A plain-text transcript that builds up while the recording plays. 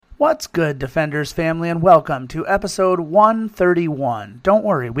What's good, Defenders family, and welcome to episode 131. Don't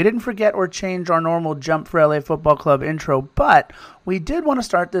worry, we didn't forget or change our normal Jump for LA Football Club intro, but we did want to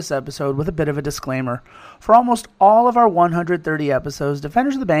start this episode with a bit of a disclaimer. For almost all of our 130 episodes,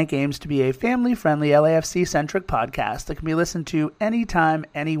 Defenders of the Bank aims to be a family-friendly LAFC-centric podcast that can be listened to anytime,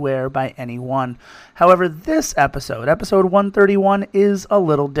 anywhere, by anyone. However, this episode, episode 131, is a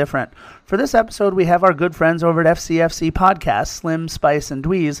little different. For this episode, we have our good friends over at FCFC Podcast, Slim, Spice, and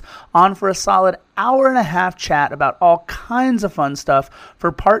Dweez, on for a solid hour and a half chat about all kinds of fun stuff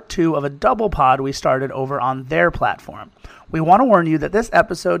for part 2 of a double pod we started over on their platform. We want to warn you that this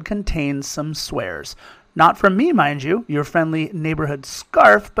episode contains some swears. Not from me, mind you, your friendly neighborhood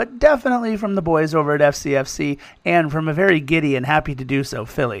scarf, but definitely from the boys over at FCFC and from a very giddy and happy to do so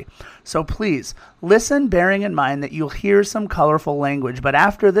Philly. So please, listen bearing in mind that you'll hear some colorful language, but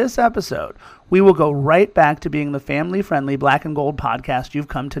after this episode, we will go right back to being the family-friendly black and gold podcast you've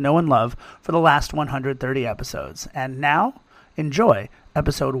come to know and love for the last 130 episodes. And now, enjoy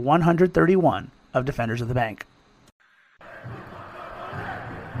episode 131 of Defenders of the Bank.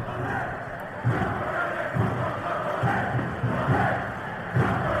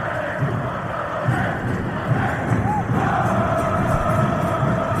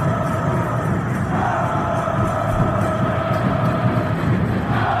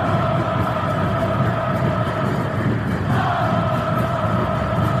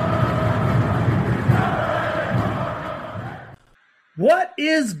 What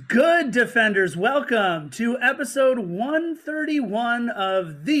is good, Defenders? Welcome to episode 131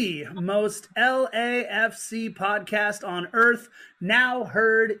 of the most LAFC podcast on earth, now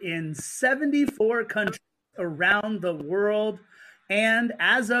heard in 74 countries around the world. And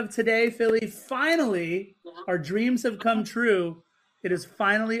as of today, Philly, finally, our dreams have come true. It is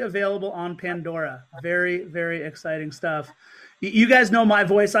finally available on Pandora. Very, very exciting stuff. You guys know my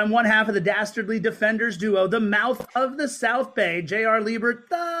voice. I'm one half of the dastardly Defenders duo, the mouth of the South Bay, J.R. Liebert,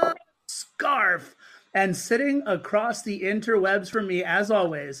 the scarf. And sitting across the interwebs from me, as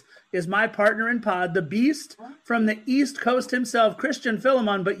always, is my partner in pod, the beast from the East Coast himself, Christian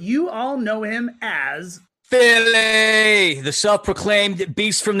Philemon, but you all know him as... Philly, the self-proclaimed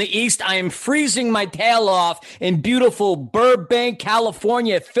beast from the East. I am freezing my tail off in beautiful Burbank,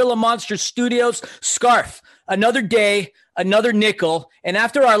 California at Philemonster Studios. Scarf, another day, another nickel. And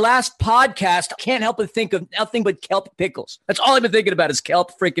after our last podcast, I can't help but think of nothing but kelp pickles. That's all I've been thinking about is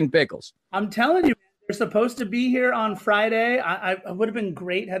kelp freaking pickles. I'm telling you, they're supposed to be here on Friday. I would have been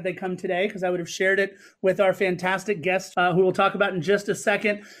great had they come today because I would have shared it with our fantastic guest who we'll talk about in just a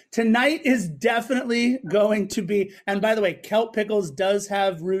second. Tonight is definitely going to be, and by the way, kelp pickles does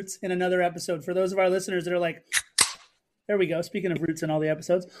have roots in another episode. For those of our listeners that are like, there we go. Speaking of roots in all the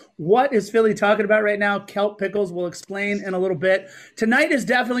episodes, what is Philly talking about right now? Kelp pickles, we'll explain in a little bit. Tonight is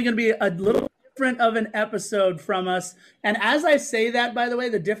definitely going to be a little different of an episode from us. And as I say that, by the way,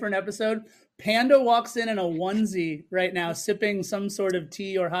 the different episode, Panda walks in a onesie right now, sipping some sort of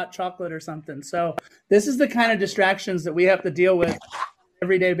tea or hot chocolate or something. So this is the kind of distractions that we have to deal with on an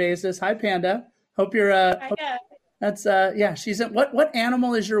everyday basis. Hi, Panda. Hope you're. She's in. What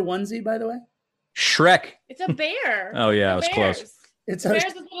animal is your onesie, by the way? Shrek. It's a bear. Oh yeah, it was close. It's bears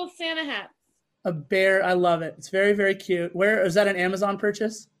with little Santa hats. A bear. I love it. It's very, very cute. Where is that? An Amazon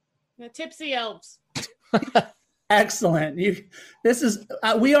purchase? The Tipsy Elves. Excellent.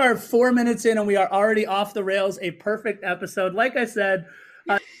 We are 4 minutes in and we are already off the rails. A perfect episode. Like I said,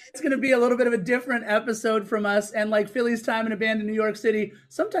 it's going to be a little bit of a different episode from us. And like Philly's time in a band in New York City,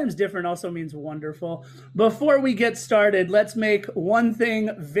 sometimes different also means wonderful. Before we get started, let's make one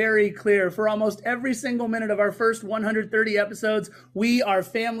thing very clear. For almost every single minute of our first 130 episodes, we are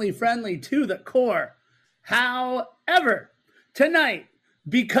family friendly to the core. However, tonight,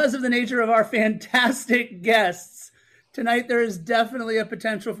 because of the nature of our fantastic guests, tonight there is definitely a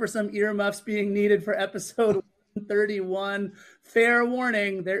potential for some earmuffs being needed for episode 131. Fair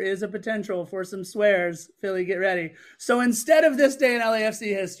warning, there is a potential for some swears. Philly, get ready. So instead of this day in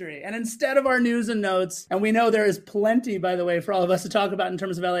LAFC history, and instead of our news and notes, and we know there is plenty, by the way, for all of us to talk about in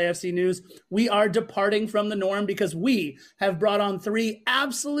terms of LAFC news, we are departing from the norm because we have brought on 3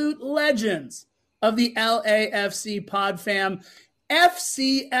 absolute legends of the LAFC pod fam.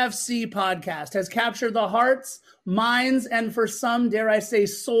 FCFC podcast has captured the hearts minds and for some, dare I say,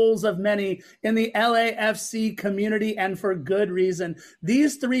 souls of many in the LAFC community, and for good reason.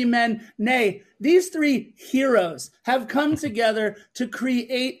 These three men, nay, these three heroes have come together to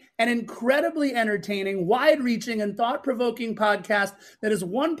create an incredibly entertaining, wide-reaching, and thought-provoking podcast that is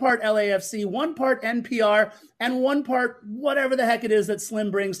one part LAFC, one part NPR, and one part whatever the heck it is that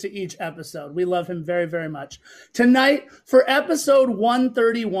Slim brings to each episode. We love him very, very much. Tonight, for episode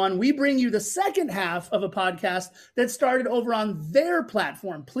 131, we bring you the second half of a podcast that started over on their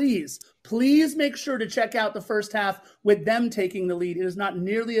platform. Please make sure to check out the first half with them taking the lead. It is not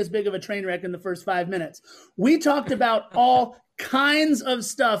nearly as big of a train wreck in the first 5 minutes. We talked about all kinds of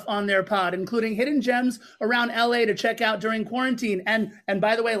stuff on their pod, including hidden gems around LA to check out during quarantine. And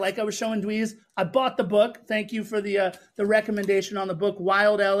by the way, like I was showing Dweez, I bought the book. Thank you for the recommendation on the book,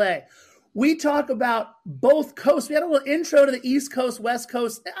 Wild LA. We talk about both coasts. We had a little intro to the East Coast, West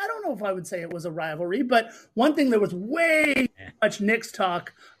Coast. I don't know if I would say it was a rivalry, but one thing, there was way much Knicks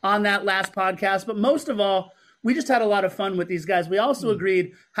talk on that last podcast. But most of all, we just had a lot of fun with these guys. We also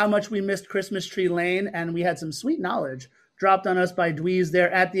agreed how much we missed Christmas Tree Lane, and we had some sweet knowledge dropped on us by Dweez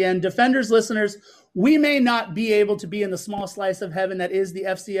there at the end. Defenders listeners, we may not be able to be in the small slice of heaven that is the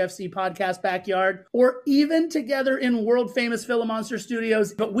FCFC podcast backyard, or even together in world-famous Philomonster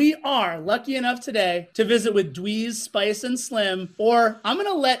Studios, but we are lucky enough today to visit with Dweez, Spice, and Slim, or I'm going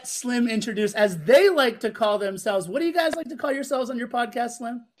to let Slim introduce, as they like to call themselves. What do you guys like to call yourselves on your podcast,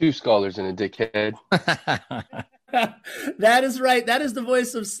 Slim? Two scholars and a dickhead. That is right. That is the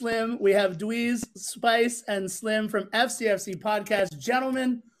voice of Slim. We have Dweez, Spice, and Slim from FCFC Podcast.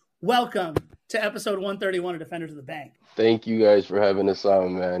 Gentlemen, welcome to episode 131 of Defenders of the Bank. Thank you guys for having us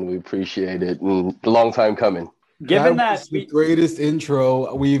on, man. We appreciate it. And a long time coming. Given that the greatest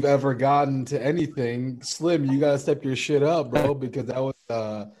intro we've ever gotten to anything, Slim, you gotta step your shit up, bro, because that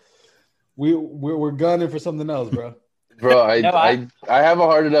was we're gunning for something else, bro. Bro, I have a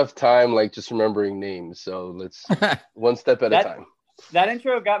hard enough time like just remembering names. So let's one step at a time. That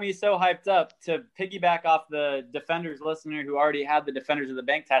intro got me so hyped up. To piggyback off the Defenders listener who already had the Defenders of the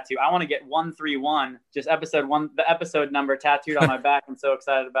Bank tattoo, I want to get 131, just episode one, the episode number tattooed on my back. I'm so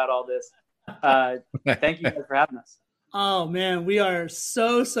excited about all this. Thank you guys for having us. Oh man, we are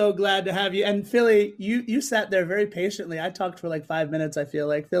so glad to have you. And Philly, you sat there very patiently. I talked for like 5 minutes. I feel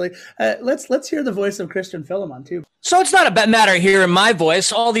like Philly. Let's hear the voice of Christian Philemon too. So it's not a matter of hearing my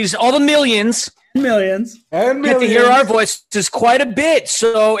voice. All the millions get to hear our voices quite a bit.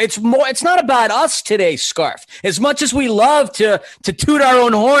 So it's not about us today, Scarf. As much as we love to toot our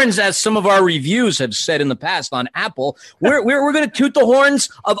own horns, as some of our reviews have said in the past on Apple, we're going to toot the horns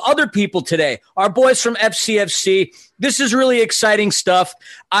of other people today. Our boys from FCFC. This is really exciting stuff.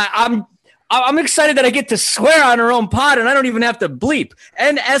 I'm excited that I get to swear on our own pod and I don't even have to bleep.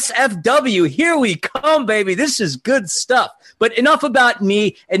 NSFW, here we come, baby. This is good stuff. But enough about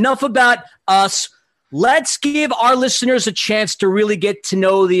me, enough about us. Let's give our listeners a chance to really get to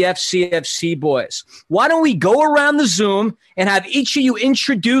know the FCFC boys. Why don't we go around the Zoom and have each of you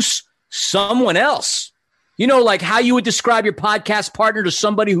introduce someone else? You know, like how you would describe your podcast partner to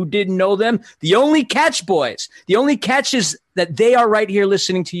somebody who didn't know them. The only catch, boys, the only catch is that they are right here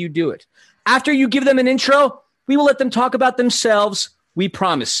listening to you do it. After you give them an intro, we will let them talk about themselves. We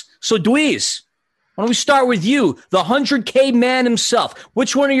promise. So, Dweez, why don't we start with you, the 100K man himself.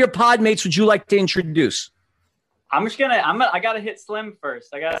 Which one of your pod mates would you like to introduce? I gotta hit Slim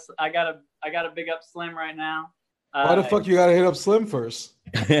first. I gotta big up Slim right now. Why the fuck you gotta hit up Slim first?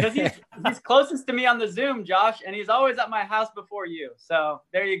 Because he's closest to me on the Zoom, Josh, and he's always at my house before you. So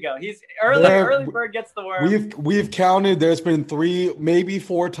there you go. He's early bird gets the worm. We've counted. There's been 3, maybe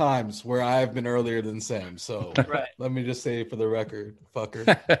 4 times where I've been earlier than Sam. So right. Let me just say for the record, fucker.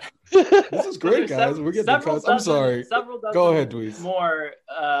 This is great, guys. We're getting the cuts. I'm sorry. Go ahead, Dweez. More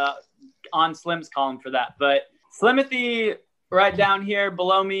on Slim's column for that, but Slimothy. Right down here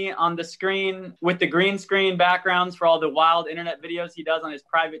below me on the screen with the green screen backgrounds for all the wild internet videos he does on his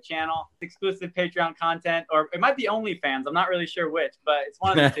private channel, exclusive Patreon content, or it might be OnlyFans. I'm not really sure which, but it's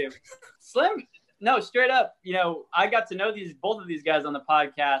one of the two. Slim, no, straight up, I got to know both of these guys on the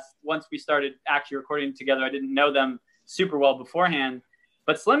podcast once we started actually recording together. I didn't know them super well beforehand,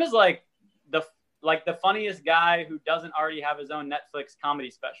 but Slim is like the funniest guy who doesn't already have his own Netflix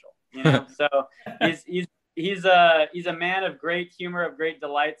comedy special, So He's a man of great humor, of great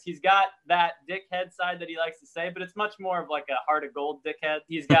delights. He's got that dickhead side that he likes to say, but it's much more of like a heart of gold dickhead.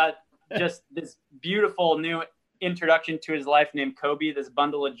 He's got just this beautiful new introduction to his life named Kobe, this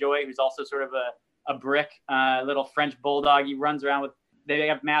bundle of joy, who's also sort of a brick, little French bulldog. He runs around they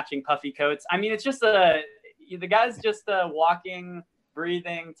have matching puffy coats. I mean, it's just the guy's just a walking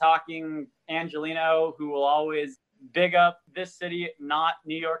breathing, talking Angelino, who will always big up this city, not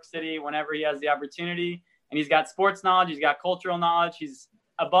New York City, whenever he has the opportunity. And he's got sports knowledge. He's got cultural knowledge. He's,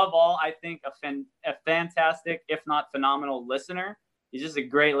 above all, I think, a fantastic, if not phenomenal listener. He's just a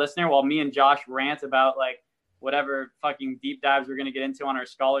great listener, while me and Josh rant about like whatever fucking deep dives we're going to get into on our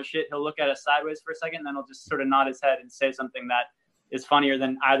scholar shit. He'll look at us sideways for a second, and then he'll just sort of nod his head and say something that is funnier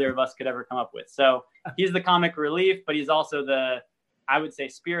than either of us could ever come up with. So he's the comic relief, but he's also the, I would say,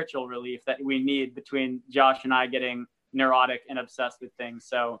 spiritual relief that we need between Josh and I getting neurotic and obsessed with things.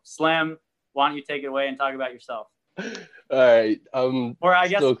 So Slim, why don't you take it away and talk about yourself? All right. I'm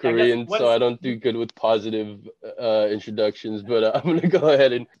still Korean, so I don't do good with positive introductions, but I'm going to go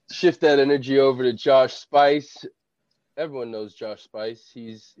ahead and shift that energy over to Josh Spice. Everyone knows Josh Spice.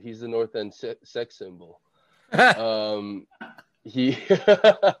 He's the North End sex symbol. He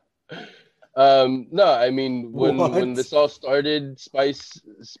no, I mean, when this all started,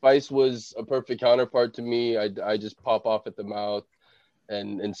 Spice was a perfect counterpart to me. I just pop off at the mouth,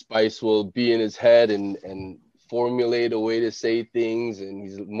 and Spice will be in his head and formulate a way to say things, and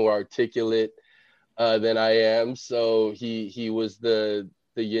he's more articulate than I am. So he was the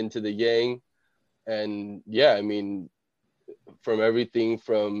yin to the yang. And yeah, I mean, from everything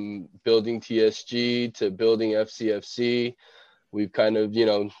from building TSG to building FCFC, we've kind of,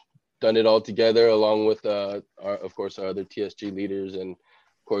 done it all together, along with our other TSG leaders, and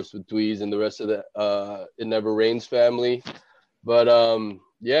of course with Dweez and the rest of the It Never Rains family. But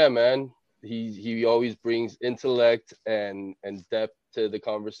yeah, man, he always brings intellect and depth to the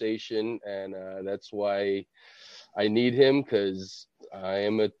conversation, and that's why I need him, because I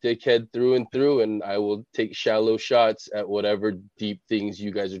am a dickhead through and through, and I will take shallow shots at whatever deep things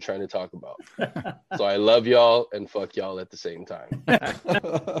you guys are trying to talk about. So I love y'all and fuck y'all at the same time.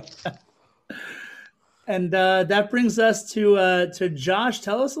 And that brings us to Josh.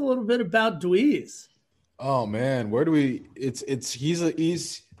 Tell us a little bit about Dweez. Oh man, where do we? He's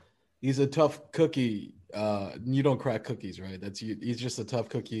a tough cookie. You don't crack cookies, right? He's just a tough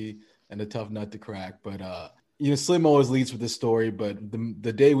cookie and a tough nut to crack. But Slim always leads with this story. But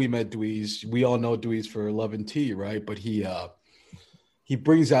the day we met Dweez, we all know Dweez for Love and Tea, right? But he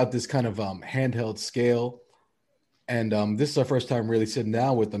brings out this kind of handheld scale. And this is our first time really sitting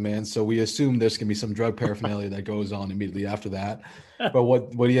down with the man. So we assume there's going to be some drug paraphernalia that goes on immediately after that. But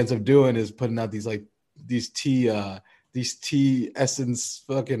what he ends up doing is putting out these tea essence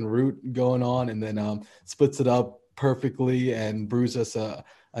fucking root going on, and then splits it up perfectly and brews us a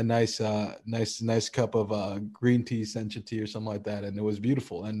nice cup of green tea, sencha tea or something like that. And it was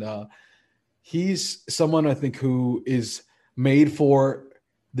beautiful. And he's someone I think who is made for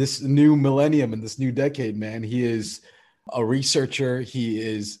this new millennium and this new decade, man. He is a researcher. He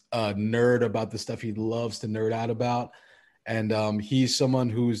is a nerd about the stuff he loves to nerd out about. And he's someone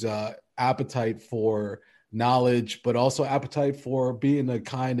whose appetite for knowledge, but also appetite for being a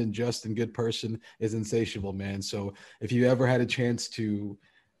kind and just and good person is insatiable, man. So if you ever had a chance to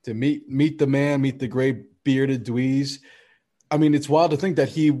meet the man, meet the great bearded Dweez, I mean, it's wild to think that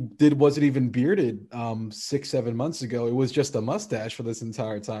he wasn't even bearded 6-7 months ago. It was just a mustache for this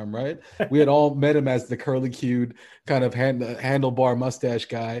entire time, right? We had all met him as the curly-cued kind of handlebar mustache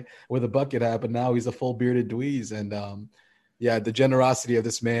guy with a bucket hat, but now he's a full bearded Dweez. And yeah, the generosity of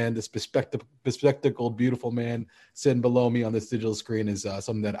this man, this bespectacled, beautiful man sitting below me on this digital screen is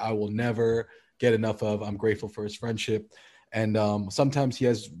something that I will never get enough of. I'm grateful for his friendship. And sometimes he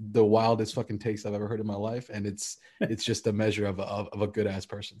has the wildest fucking takes I've ever heard in my life. And it's just a measure of a good ass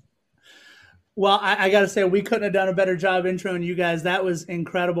person. Well, I got to say, we couldn't have done a better job introing you guys. That was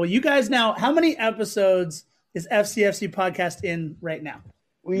incredible. You guys now, how many episodes is FCFC podcast in right now?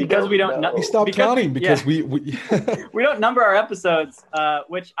 We stopped counting because we we don't number our episodes,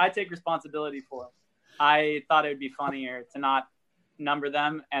 which I take responsibility for. I thought it would be funnier to not number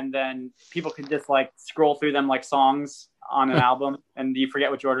them, and then people could just like scroll through them like songs on an album, and you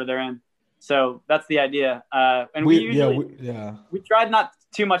forget which order they're in. So that's the idea. And we tried not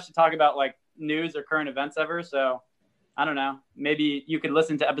too much to talk about like news or current events ever. So I don't know. Maybe you could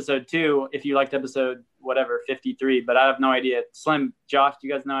listen to episode 2 if you liked episode 53, but I have no idea. Slim, Josh, do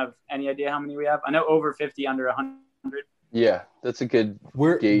you guys have any idea how many we have? I know over 50, under 100. Yeah, that's a good.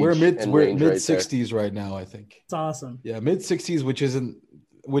 We're mid 60s right now, I think. It's awesome. Yeah, mid 60s, which isn't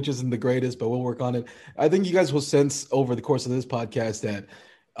the greatest, but we'll work on it. I think you guys will sense over the course of this podcast that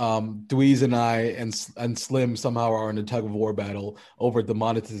Dweez and I and Slim somehow are in a tug of war battle over the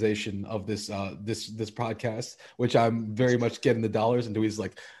monetization of this podcast, which I'm very much getting the dollars. And Dweez is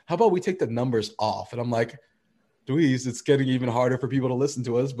like, how about we take the numbers off? And I'm like, Dweez, it's getting even harder for people to listen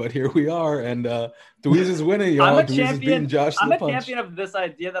to us. But here we are, and Dweez is winning, y'all. Dweez is beating Josh to the punch. I'm a champion of this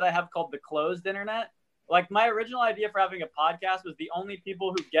idea that I have called the closed internet. Like, my original idea for having a podcast was the only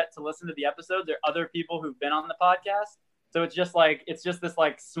people who get to listen to the episodes are other people who've been on the podcast. So it's just this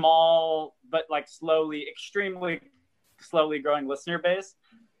like small, but like extremely slowly growing listener base.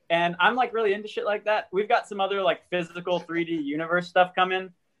 And I'm like really into shit like that. We've got some other like physical 3D universe stuff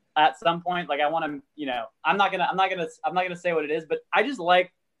coming at some point. Like, I want to, you know, I'm not gonna say what it is, but I just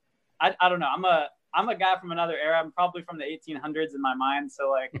like, I don't know. I'm a guy from another era. I'm probably from the 1800s in my mind. So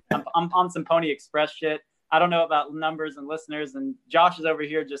like, I'm on some Pony Express shit. I don't know about numbers and listeners. And Josh is over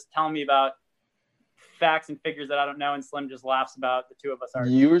here just telling me about facts and figures that I don't know. And Slim just laughs about the two of us.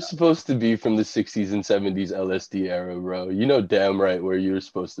 You were supposed to be from the 60s and 70s LSD era, bro. You know damn right where you were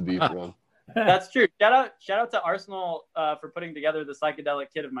supposed to be from. That's true. Shout out to Arsenal for putting together the psychedelic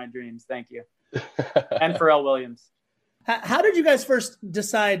kid of my dreams. Thank you. And Pharrell Williams. How did you guys first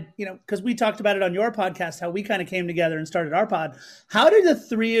decide, you know, because we talked about it on your podcast, how we kind of came together and started our pod. How did the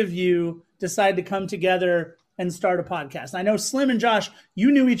three of you decide to come together and start a podcast? I know Slim and Josh,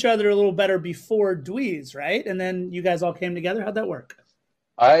 you knew each other a little better before Dweez, right? And then you guys all came together. How'd that work?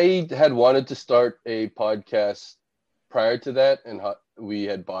 I had wanted to start a podcast prior to that, and we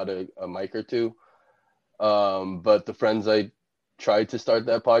had bought a mic or two. But the friends I tried to start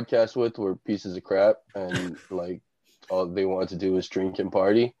that podcast with were pieces of crap, and like all they wanted to do was drink and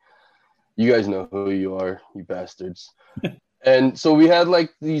party. You guys know who you are, you bastards. And so we had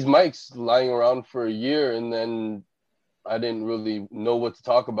like these mics lying around for a year, and then I didn't really know what to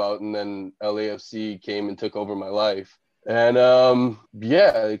talk about. And then LAFC came and took over my life. And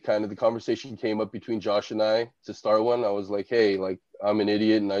kind of the conversation came up between Josh and I to start one. I was like, hey, like, I'm an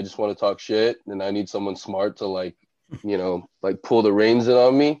idiot and I just want to talk shit, and I need someone smart to like, you know, like pull the reins in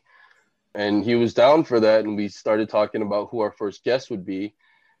on me. And he was down for that. And we started talking about who our first guest would be.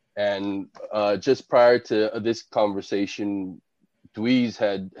 And just prior to this conversation, Dweez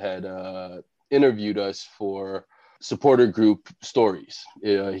had interviewed us for supporter group stories.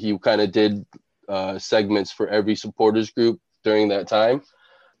 He kind of did segments for every supporters group during that time.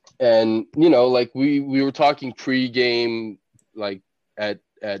 And, you know, like we were talking pre-game, like at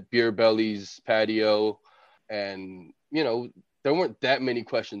Beer Belly's patio. And, you know, there weren't that many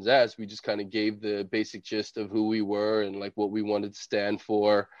questions asked. We just kind of gave the basic gist of who we were and like what we wanted to stand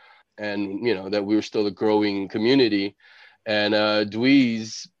for, and, you know, that we were still a growing community. And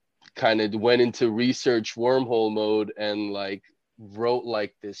Dweez kind of went into research wormhole mode and like wrote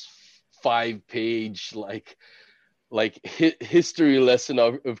like this 5-page like history lesson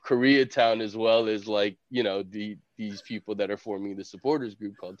of Koreatown, as well as like, you know, these people that are forming the supporters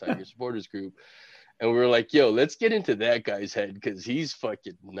group called Tiger Supporters Group. And we were like, yo, let's get into that guy's head because he's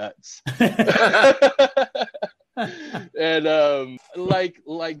fucking nuts. And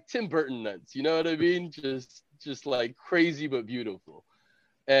like Tim Burton nuts, you know what I mean? Just like crazy but beautiful.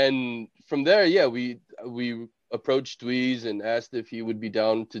 And from there, yeah, we approached Dweez and asked if he would be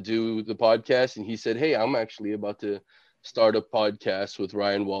down to do the podcast. And he said, hey, I'm actually about to start a podcast with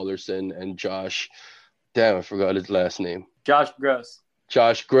Ryan Wallerson and Josh. Damn, I forgot his last name. Josh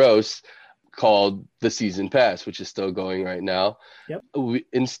Gross. Called The Season Pass, which is still going right now. Yep.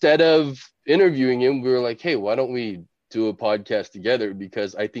 Instead of interviewing him, we were like, hey, why don't we do a podcast together?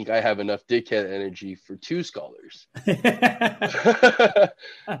 Because I think I have enough dickhead energy for 2 scholars.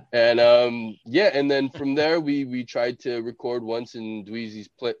 And and then from there we tried to record once in Dweezy's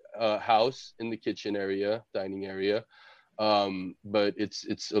house in the kitchen area, dining area. But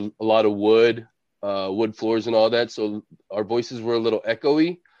it's a lot of wood floors and all that, so our voices were a little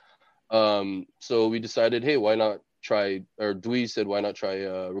echoey. So we decided, hey, why not try, or Dweez said, why not try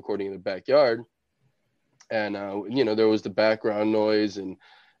recording in the backyard? And, you know, there was the background noise,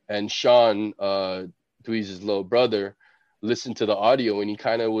 and Sean, Dweez's little brother, listened to the audio, and he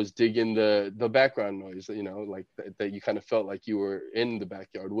kind of was digging the background noise, you know, like that you kind of felt like you were in the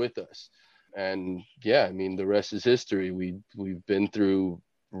backyard with us. And yeah, I mean, the rest is history. We've been through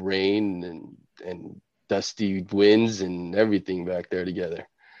rain and dusty winds and everything back there together.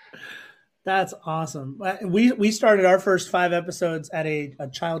 That's awesome. We started our first 5 episodes at a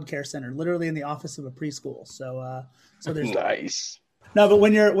child care center, literally in the office of a preschool. So there's nice. No, but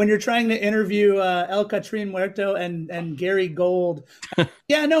when you're trying to interview El Catrin Muerto and Gary Gold,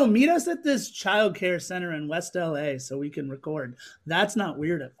 meet us at this child care center in West LA so we can record. That's not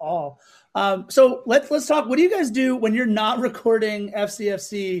weird at all. So let's talk. What do you guys do when you're not recording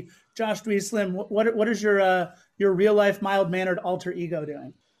FCFC? Josh, Dweez, Slim, what is your real life mild mannered alter ego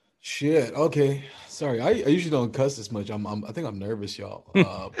doing? Shit. Okay. Sorry. I usually don't cuss this much. I think I'm nervous, y'all.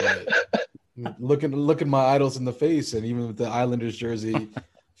 But looking my idols in the face, and even with the Islanders jersey,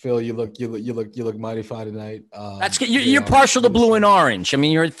 Phil, you look mighty fine tonight. That's good. You're partial to blue and orange. I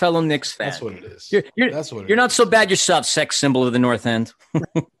mean, you're a fellow Knicks fan. That's what it is. You're not so bad yourself, sex symbol of the North End.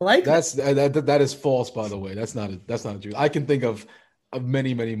 That is false, by the way. That's not a Jew. I can think of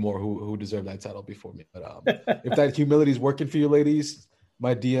many more who deserve that title before me. But if that humility is working for you, ladies,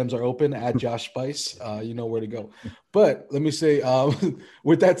 my DMs are open at Josh Spice. You know where to go. But let me say,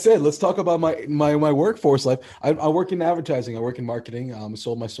 with that said, let's talk about my workforce life. I work in advertising. I work in marketing.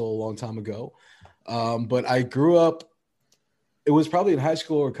 Sold my soul a long time ago. But I grew up. It was probably in high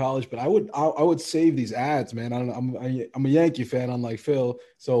school or college. But I would save these ads, man. I'm a Yankee fan, unlike Phil,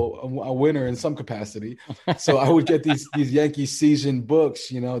 so I'm a winner in some capacity. So I would get these Yankees season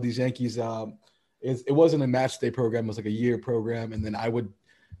books. You know, these Yankees. It wasn't a match day program. It was like a year program. And then I would,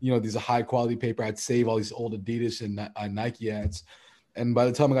 these are high quality paper. I'd save all these old Adidas and Nike ads. And by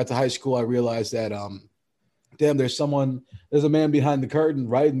the time I got to high school, I realized that, damn, there's a man behind the curtain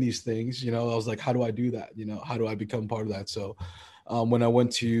writing these things. I was like, how do I do that? How do I become part of that? So when I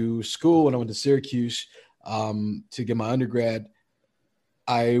went to school, when I went to Syracuse to get my undergrad,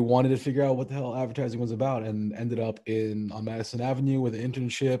 I wanted to figure out what the hell advertising was about, and ended up on Madison Avenue with an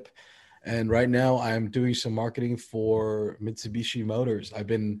internship. And right now I'm doing some marketing for Mitsubishi Motors. I've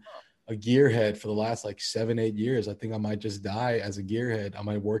been a gearhead for the last 7-8 years. I think I might just die as a gearhead. I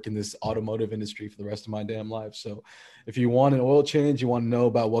might work in this automotive industry for the rest of my damn life. So if you want an oil change, you want to know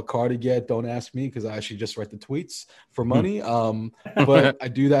about what car to get, don't ask me, because I actually just write the tweets for money. But I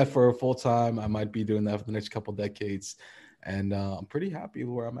do that for full time. I might be doing that for the next couple decades. And I'm pretty happy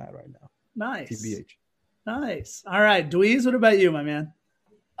where I'm at right now. Nice. TBH. Nice. All right. Dweez, what about you, my man?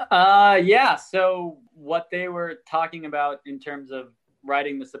 Yeah. So what they were talking about in terms of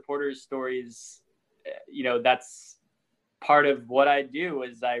writing the supporters stories, that's part of what I do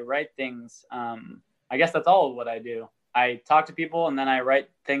is I write things. I guess that's all of what I do. I talk to people and then I write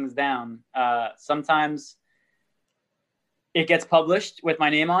things down. Sometimes it gets published with my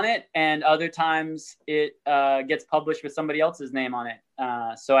name on it, and other times it gets published with somebody else's name on it.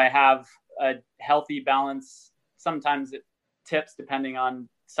 So I have a healthy balance. Sometimes it tips depending on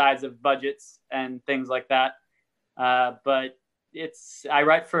size of budgets and things like that. But I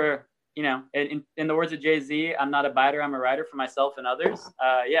write for, in the words of Jay-Z, I'm not a biter, I'm a writer for myself and others.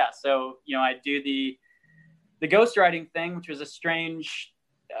 So, I do the ghostwriting thing, which was a strange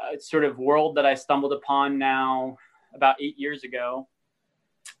sort of world that I stumbled upon now about 8 years ago.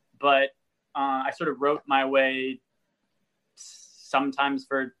 But I sort of wrote my way sometimes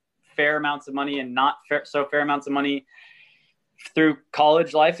for fair amounts of money and not fair amounts of money through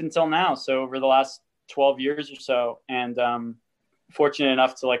college life until now. So over the last 12 years or so, and fortunate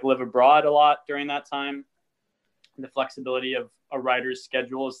enough to live abroad a lot during that time. The flexibility of a writer's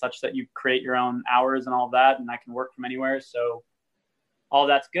schedule is such that you create your own hours and all that, and I can work from anywhere. So all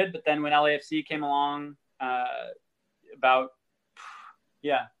that's good. But then when LAFC came along, about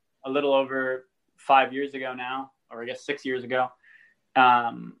a little over 5 years ago now, or I guess 6 years ago,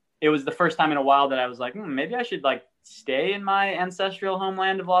 it was the first time in a while that I was like, maybe I should stay in my ancestral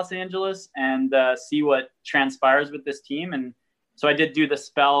homeland of Los Angeles and see what transpires with this team. And so I did do the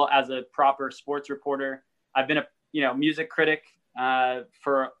spell as a proper sports reporter. I've been a music critic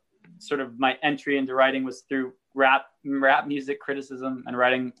for sort of my entry into writing was through rap music criticism and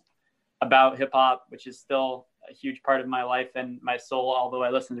writing about hip hop, which is still a huge part of my life and my soul, although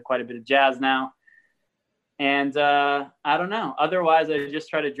I listen to quite a bit of jazz now. And I don't know. Otherwise, I just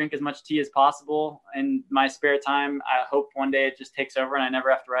try to drink as much tea as possible in my spare time. I hope one day it just takes over and I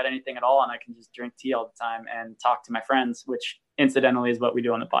never have to write anything at all, and I can just drink tea all the time and talk to my friends, which incidentally is what we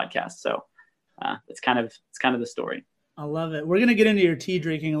do on the podcast. So it's kind of the story. I love it. We're going to get into your tea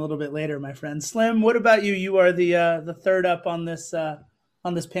drinking a little bit later, my friend. Slim, what about you? You are the third up on this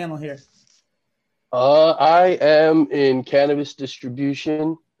panel here. I am in cannabis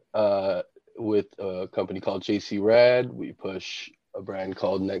distribution with a company called JC Rad. We push a brand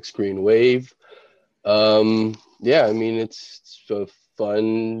called Next Green Wave. It's a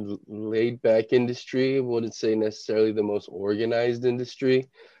fun, laid-back industry. I wouldn't say necessarily the most organized industry,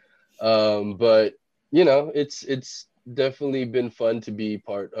 but it's definitely been fun to be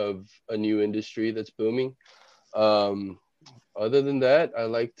part of a new industry that's booming. Other than that, I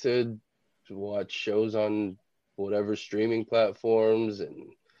like to watch shows on whatever streaming platforms,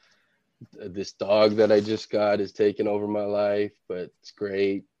 and this dog that I just got is taking over my life, but it's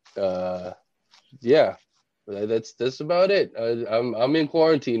great. That's about it. I'm in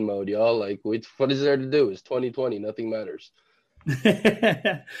quarantine mode, y'all. What is there to do? It's 2020. Nothing matters.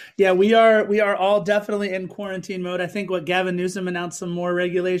 Yeah, we are all definitely in quarantine mode. I think what Gavin Newsom announced some more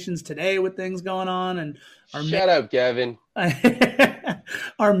regulations today with things going on, and Shut up, Gavin.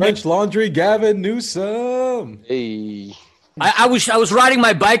 our French Laundry, Gavin Newsom. Hey. I was riding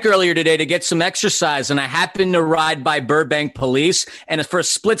my bike earlier today to get some exercise, and I happened to ride by Burbank Police. And for a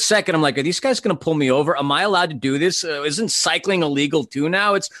split second, I'm like, "Are these guys going to pull me over? Am I allowed to do this? Isn't cycling illegal too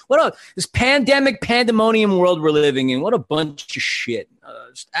now?" It's this pandemic pandemonium world we're living in. What a bunch of shit!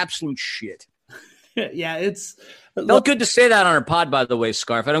 Just absolute shit. Yeah, it's felt good to say that on our pod, by the way,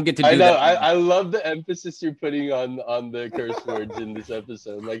 Scarf. I don't get to do I know. that. I love the emphasis you're putting on the curse words in this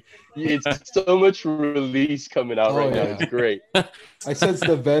episode. Like, it's so much release coming out right now. It's great. I sense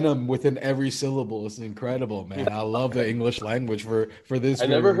the venom within every syllable. It's incredible, man. I love the English language for this. I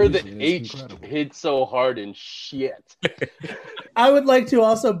never heard the H hit so hard in shit. I would like to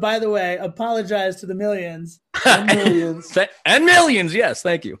also, by the way, apologize to the millions. And millions. And millions, yes,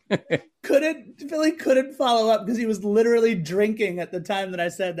 thank you. Billy couldn't follow up because he was literally drinking at the time that I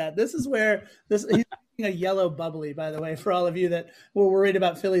said that. This is where he's drinking a yellow bubbly, by the way, for all of you that were worried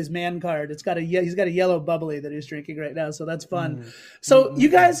about Philly's man card. He's got a yellow bubbly that he's drinking right now, so that's fun. So you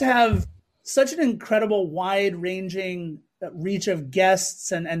guys have such an incredible wide-ranging reach of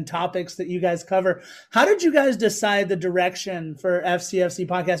guests and topics that you guys cover. How did you guys decide the direction for FCFC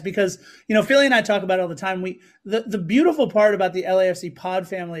podcast? Because, Philly and I talk about it all the time. The beautiful part about the LAFC pod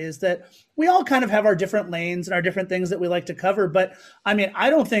family is that we all kind of have our different lanes and our different things that we like to cover. But I mean,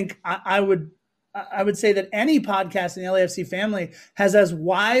 I don't think I would say that any podcast in the LAFC family has as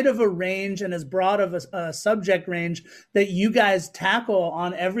wide of a range and as broad of a subject range that you guys tackle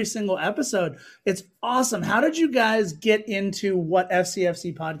on every single episode. It's awesome. How did you guys get into what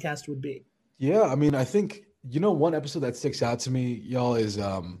FCFC podcast would be? Yeah, I mean, I think, one episode that sticks out to me, y'all, is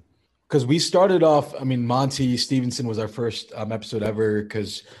because we started off, Monty Stevenson was our first episode ever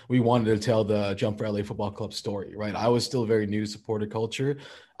because we wanted to tell the Jump for LA Football Club story, right? I was still very new to supporter culture.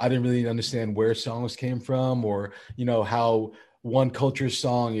 I didn't really understand where songs came from or, how one culture's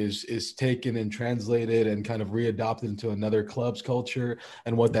song is taken and translated and kind of readopted into another club's culture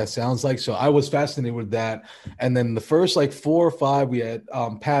and what that sounds like. So I was fascinated with that. And then the first 4 or 5, we had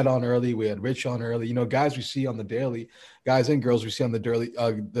Pat on early, we had Rich on early, guys we see on the daily, guys and girls we see on the daily,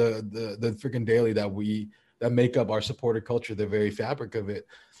 the freaking daily that make up our supporter culture, the very fabric of it.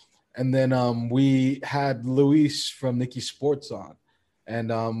 And then we had Luis from Nikki Sports on.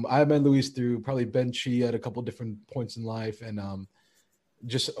 And I met Luis through probably Ben Chi at a couple different points in life, and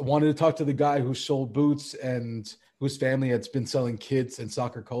just wanted to talk to the guy who sold boots and whose family has been selling kids and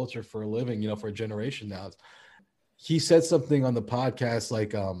soccer culture for a living, for a generation now. He said something on the podcast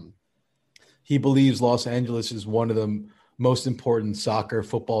like he believes Los Angeles is one of the most important soccer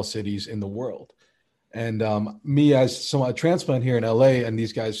football cities in the world. And me as a transplant here in LA, and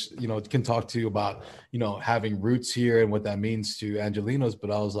these guys, can talk to you about, having roots here and what that means to Angelenos.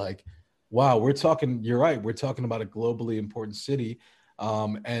 But I was like, wow, you're right. We're talking about a globally important city.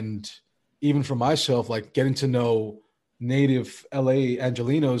 And even for myself, getting to know native LA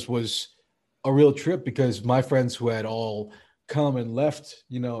Angelenos was a real trip because my friends who had all come and left,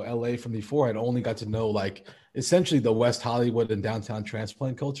 LA from before, I'd only got to know essentially the West Hollywood and downtown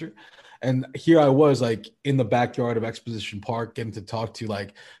transplant culture. And here I was in the backyard of Exposition Park, getting to talk to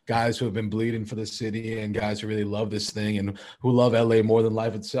guys who have been bleeding for the city and guys who really love this thing and who love LA more than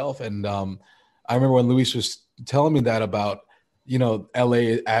life itself. And I remember when Luis was telling me that about,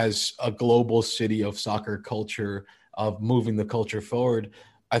 LA as a global city of soccer culture, of moving the culture forward.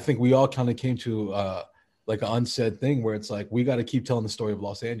 I think we all kind of came to an unsaid thing where it's we got to keep telling the story of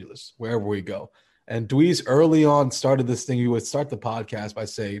Los Angeles wherever we go. And Dweez early on started this thing. He would start the podcast by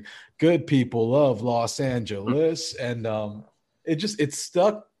saying, "Good people love Los Angeles." And it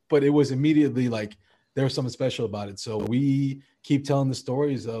stuck, but it was immediately there was something special about it. So we keep telling the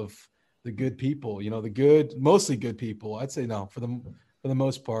stories of the good people, mostly good people. I'd say no, for the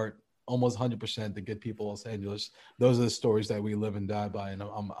most part, almost 100% the good people of Los Angeles. Those are the stories that we live and die by. And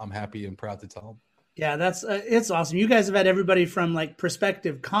I'm happy and proud to tell them. Yeah, that's it's awesome. You guys have had everybody from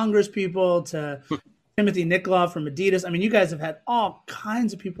prospective Congress people to Timothy Nicola from Adidas. I mean, you guys have had all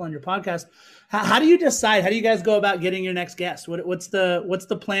kinds of people on your podcast. How do you decide? How do you guys go about getting your next guest? What's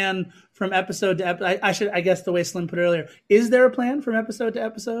the plan from episode to episode? I guess the way Slim put it earlier, is there a plan from episode to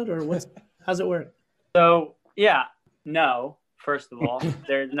episode, or how's it work? So yeah, no. First of all,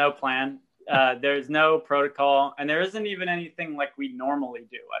 there's no plan. There's no protocol, and there isn't even anything like we normally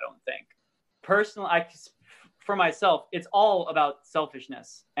do. I don't think. Personally, for myself, it's all about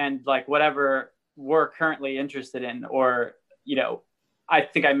selfishness and whatever we're currently interested in, or I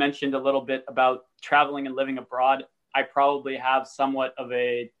think I mentioned a little bit about traveling and living abroad I probably have somewhat of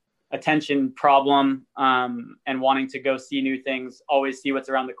a attention problem, and wanting to go see new things, always see what's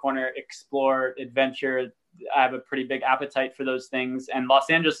around the corner, explore, adventure. I have a pretty big appetite for those things. And Los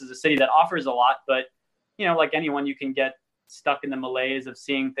Angeles is a city that offers a lot, but like anyone, you can get stuck in the malaise of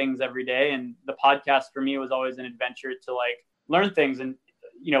seeing things every day. And the podcast for me was always an adventure to like learn things. And,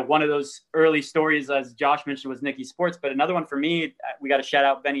 one of those early stories, as Josh mentioned, was Nikki Sports. But another one for me, we got to shout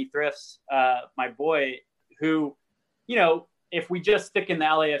out Benny Thrifts, my boy, who, if we just stick in the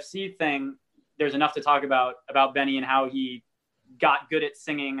LAFC thing, there's enough to talk about Benny and how he got good at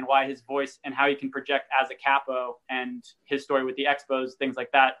singing and why his voice and how he can project as a capo and his story with the Expos, things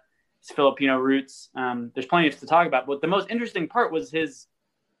like that, his Filipino roots. There's plenty to talk about. But the most interesting part was his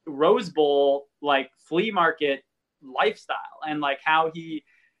Rose Bowl, like flea market lifestyle, and like how he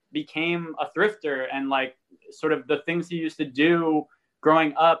became a thrifter and like sort of the things he used to do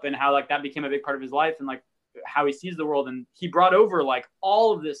growing up and how like that became a big part of his life and like how he sees the world. And he brought over like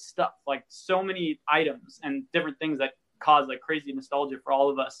all of this stuff, like so many items and different things that cause like crazy nostalgia for all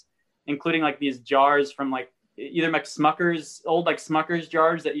of us, including like these jars from like either like old like Smucker's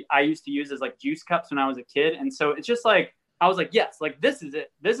jars that I used to use as like juice cups when I was a kid. And so it's just like, I was like, yes, like this is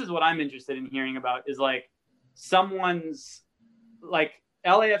it. This is what I'm interested in hearing about, is like someone's like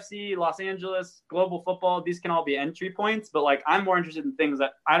LAFC, Los Angeles, global football. These can all be entry points, but like I'm more interested in things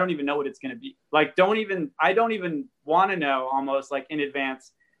that I don't even know what it's going to be. Like I don't even want to know almost like in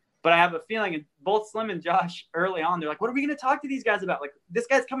advance, but I have a feeling. And both Slim and Josh early on, they're like, what are we going to talk to these guys about? Like this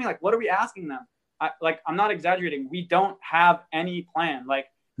guy's coming, like, what are we asking them? I'm not exaggerating. We don't have any plan. Like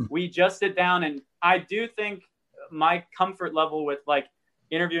we just sit down, and I do think my comfort level with like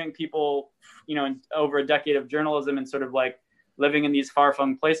interviewing people, in over a decade of journalism and sort of like living in these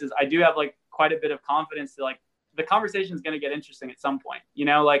far-flung places, I do have like quite a bit of confidence that like the conversation is going to get interesting at some point.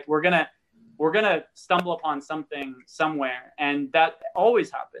 Like we're going to stumble upon something somewhere, and that always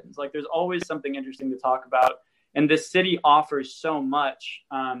happens. Like there's always something interesting to talk about. And this city offers so much,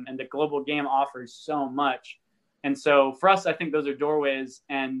 and the global game offers so much. And so for us, I think those are doorways.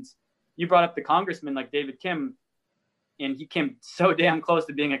 And you brought up the congressman like David Kim, and he came so damn close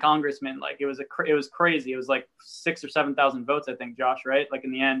to being a congressman. Like it was crazy. It was like 6,000 or 7,000 votes, I think, Josh, right? Like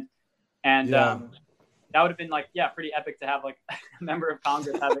in the end. And yeah. That would have been like, pretty epic to have like a member of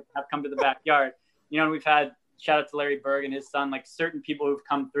Congress have come to the backyard. And we've had, shout out to Larry Berg and his son, like certain people who've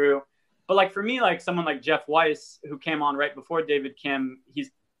come through. But like for me, like someone like Jeff Weiss, who came on right before David Kim,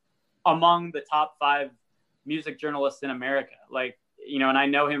 he's among the top 5 music journalists in America. Like, and I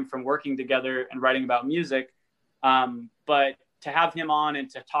know him from working together and writing about music. But to have him on and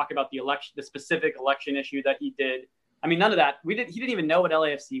to talk about the specific election issue that he did, I mean, none of that. He didn't even know what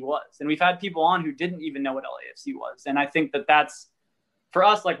LAFC was. And we've had people on who didn't even know what LAFC was. And I think that that's, for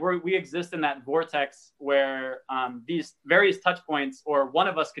us, like we exist in that vortex where these various touch points, or one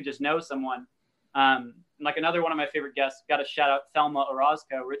of us could just know someone. Like another one of my favorite guests, got to shout out Thelma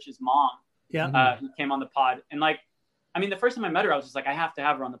Orozco, Rich's mom. Yeah. Who came on the pod. And like, I mean, the first time I met her, I was just like, I have to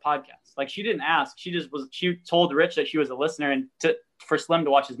have her on the podcast. Like she didn't ask. She told Rich that she was a listener and for Slim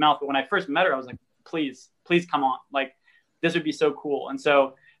to watch his mouth. But when I first met her, I was like, please come on. Like this would be so cool. And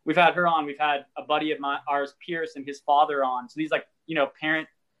so we've had her on. We've had a buddy of ours, Pierce, and his father on. So these like, parent,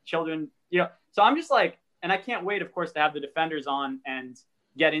 children, so I'm just like, and I can't wait, of course, to have the defenders on and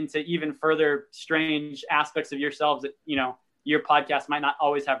get into even further strange aspects of yourselves that, your podcast might not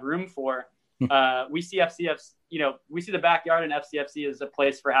always have room for. We see FCFs, we see the backyard and FCFC as a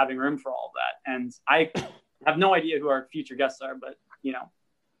place for having room for all of that. And I have no idea who our future guests are, but,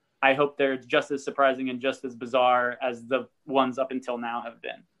 I hope they're just as surprising and just as bizarre as the ones up until now have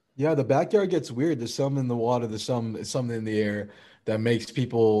been. Yeah, the backyard gets weird. There's some in the water, there's something in the air that makes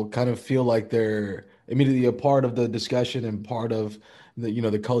people kind of feel like they're immediately a part of the discussion and part of the,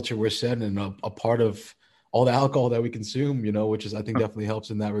 the culture we're setting, and a part of all the alcohol that we consume, which is, I think, definitely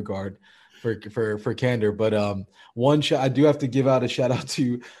helps in that regard for candor. But I do have to give out a shout out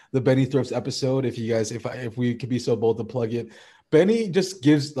to the Benny Thrifts episode. If you guys, if we could be so bold to plug it, Benny just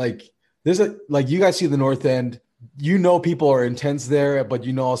gives like, you guys see the North End, people are intense there, but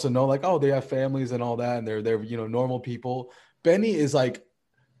also know like, oh, they have families and all that, and they're normal people. Benny is like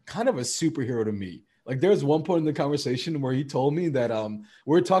kind of a superhero to me. Like there's one point in the conversation where he told me that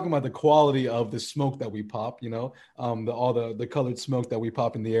we're talking about the quality of the smoke that we pop, all the colored smoke that we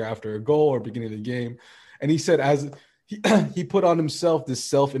pop in the air after a goal or beginning of the game. And he said as he put on himself this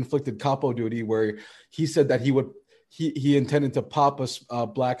self-inflicted capo duty where he said that he intended to pop a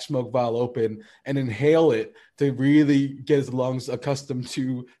black smoke vial open and inhale it to really get his lungs accustomed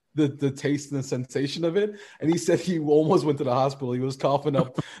to the taste and the sensation of it. And he said he almost went to the hospital. He was coughing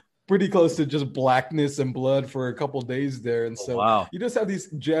up pretty close to just blackness and blood for a couple days there. And so wow. you just have these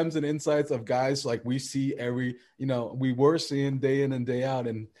gems and insights of guys like we see we were seeing day in and day out.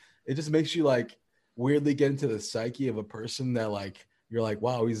 And it just makes you like weirdly get into the psyche of a person that like, you're like,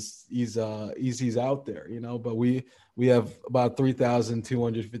 wow, he's out there, but we have about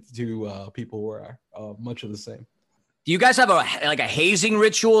 3,252 people who are much of the same. Do you guys have a hazing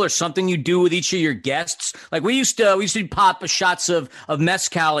ritual or something you do with each of your guests? Like we used to pop shots of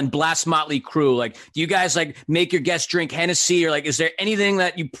mezcal and blast Motley Crue. Like, do you guys like make your guests drink Hennessy, or like, is there anything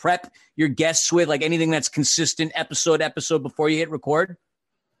that you prep your guests with? Like anything that's consistent episode before you hit record?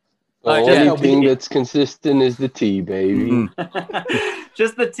 The only thing that's consistent is the tea, baby.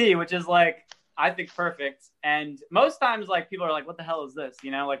 Just the tea, which is like, I think perfect. And most times, like, people are like, what the hell is this?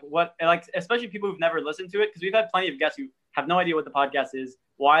 Like what, like, especially people who've never listened to it. Cause we've had plenty of guests who have no idea what the podcast is,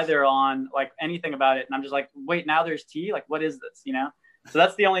 why they're on, like anything about it. And I'm just like, wait, now there's tea? Like, what is this? So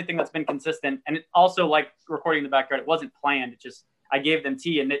that's the only thing that's been consistent. And it also, like, recording in the backyard, it wasn't planned. It just, I gave them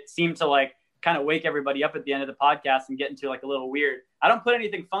tea and it seemed to like kind of wake everybody up at the end of the podcast and get into like a little weird. I don't put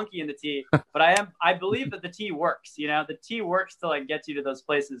anything funky in the tea, but I believe that the tea works, the tea works to like get you to those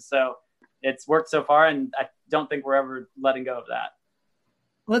places. So it's worked so far, and I don't think we're ever letting go of that.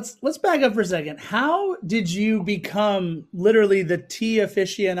 Let's back up for a second. How did you become literally the tea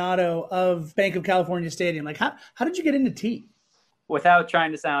aficionado of Bank of California Stadium? Like how did you get into tea? Without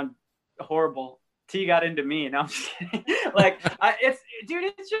trying to sound horrible, tea got into me. No, I'm just kidding. Like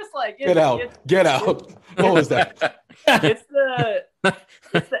it's just like get out. What was that? It's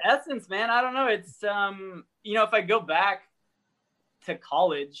the essence, man. I don't know. It's if I go back to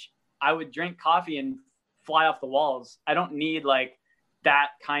college, I would drink coffee and fly off the walls. I don't need like that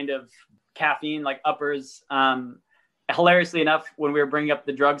kind of caffeine, like uppers. Hilariously enough, when we were bringing up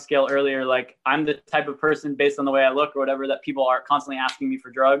the drug scale earlier, like I'm the type of person based on the way I look or whatever that people are constantly asking me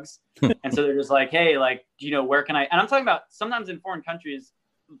for drugs. And so they're just like, hey, like, where can I, and I'm talking about sometimes in foreign countries,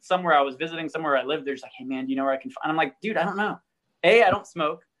 somewhere I was visiting, somewhere I lived, they're just like, hey man, do you know where I can find? I'm like, dude, I don't know. A, I don't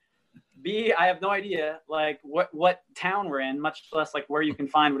smoke. B, I have no idea like what town we're in, much less like where you can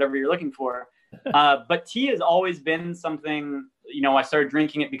find whatever you're looking for. But tea has always been something, I started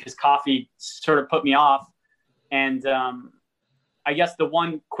drinking it because coffee sort of put me off. And I guess the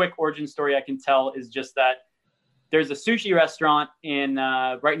one quick origin story I can tell is just that there's a sushi restaurant in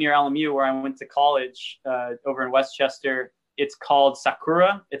right near LMU where I went to college over in Westchester. It's called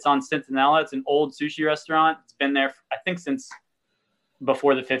Sakura. It's on Centinela. It's an old sushi restaurant. It's been there, I think, since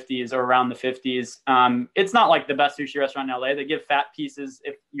before the 50s or around the 50s. It's not like the best sushi restaurant in LA. They give fat pieces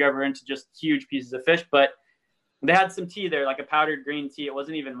if you're ever into just huge pieces of fish, but they had some tea there, like a powdered green tea. It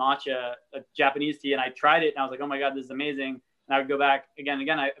wasn't even matcha, a Japanese tea. And I tried it and I was like, oh my God, this is amazing. And I would go back again and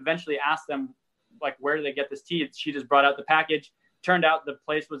again. I eventually asked them, like, where do they get this tea? She just brought out the package. Turned out the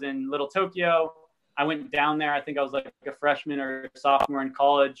place was in Little Tokyo. I went down there. I think I was like a freshman or a sophomore in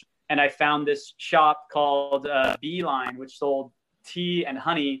college. And I found this shop called Beeline, which sold tea and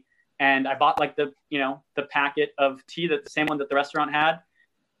honey. And I bought like the packet of tea, the same one that the restaurant had.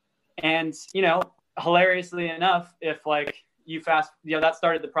 And, hilariously enough, if like you that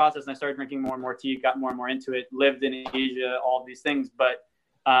started the process and I started drinking more and more tea, got more and more into it, lived in Asia, all of these things. But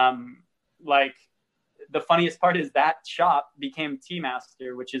like the funniest part is that shop became Tea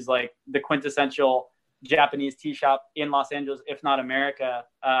Master, which is like the quintessential Japanese tea shop in Los Angeles, if not America,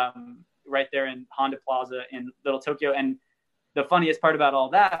 right there in Honda Plaza in Little Tokyo. And the funniest part about all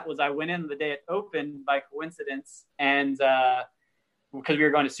that was I went in the day it opened by coincidence, and because we were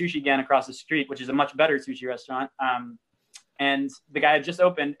going to Sushi Gen across the street, which is a much better sushi restaurant. And the guy had just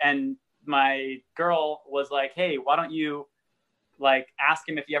opened, and my girl was like, hey, why don't you like ask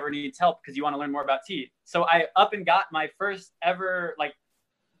him if he ever needs help because you want to learn more about tea. So I up and got my first ever like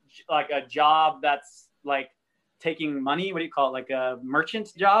a job that's like taking money. What do you call it? Like a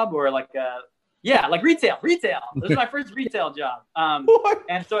merchant job or like like retail. This is my first retail job.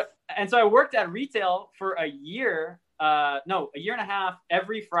 And so I worked at retail for a year. A year and a half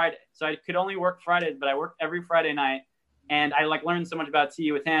every Friday. So I could only work Fridays, but I worked every Friday night, and I like learned so much about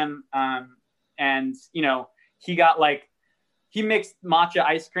tea with him. And he makes matcha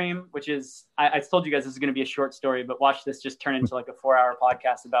ice cream, which is, I told you guys this is going to be a short story, but watch this just turn into like a 4-hour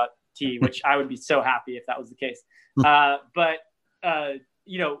podcast about tea, which I would be so happy if that was the case.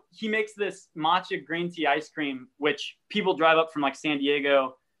 He makes this matcha green tea ice cream, which people drive up from like San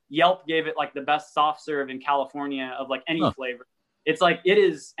Diego. Yelp gave it like the best soft serve in California of like any flavor. It's like, it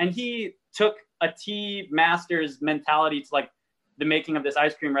is. And he took a tea master's mentality to like the making of this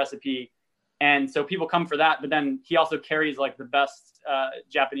ice cream recipe. And so people come for that, but then he also carries like the best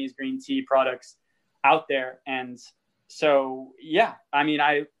Japanese green tea products out there. And so, yeah, I mean,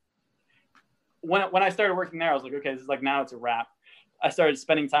 when I started working there, I was like, okay, this is like, now it's a wrap. I started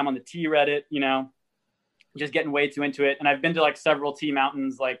spending time on the tea Reddit, just getting way too into it. And I've been to like several tea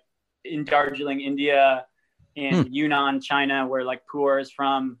mountains, like in Darjeeling, India, in Yunnan, China, where like Pu'er is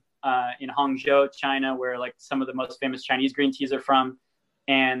from, in Hangzhou, China, where like some of the most famous Chinese green teas are from,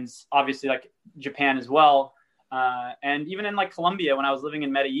 and obviously like Japan as well. And even in like Colombia, when I was living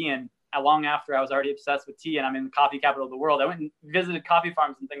in Medellin, long after I was already obsessed with tea and I'm in the coffee capital of the world, I went and visited coffee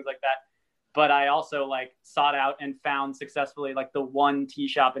farms and things like that. But I also like sought out and found successfully like the one tea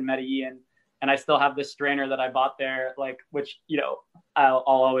shop in Medellin. And I still have this strainer that I bought there, like, which, I'll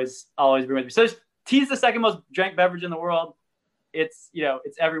always bring with me. So tea is the second most drank beverage in the world. It's,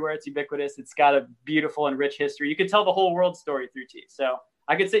 it's everywhere. It's ubiquitous. It's got a beautiful and rich history. You could tell the whole world story through tea. So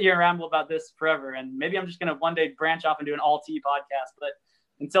I could sit here and ramble about this forever. And maybe I'm just going to one day branch off and do an all tea podcast. But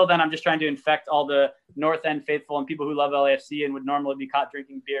until then, I'm just trying to infect all the North End faithful and people who love LAFC and would normally be caught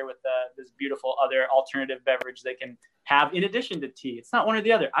drinking beer with this beautiful other alternative beverage they can have in addition to tea. It's not one or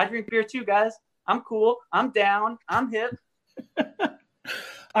the other. I drink beer too, guys. I'm cool. I'm down. I'm hip. All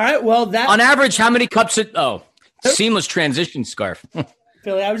right. Well, on average, how many cups seamless transition, Scarf.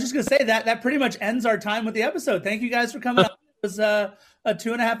 Philly, I was just going to say that pretty much ends our time with the episode. Thank you guys for coming up. It was a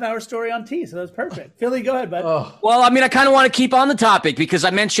 2.5 hour story on tea, so that was perfect. Philly, go ahead, bud. Oh. Well, I kind of want to keep on the topic because I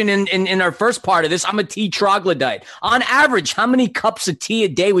mentioned in our first part of this, I'm a tea troglodyte. On average, how many cups of tea a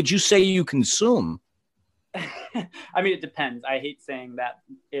day would you say you consume? It depends. I hate saying that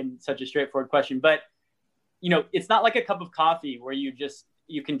in such a straightforward question, but it's not like a cup of coffee where you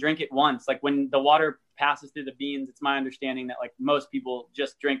can drink it once. Like when the water passes through the beans, it's my understanding that like most people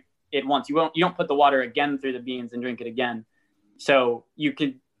just drink it once. You don't put the water again through the beans and drink it again. So you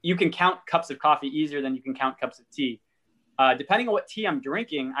can count cups of coffee easier than you can count cups of tea. Depending on what tea I'm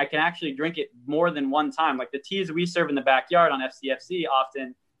drinking, I can actually drink it more than one time. Like the teas we serve in the backyard on FCFC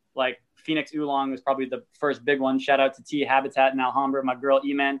often, like Phoenix Oolong was probably the first big one. Shout out to Tea Habitat in Alhambra. My girl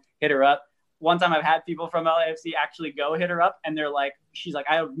Eman, hit her up. One time I've had people from LAFC actually go hit her up and she's like,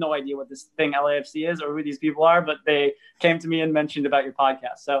 I have no idea what this thing LAFC is or who these people are, but they came to me and mentioned about your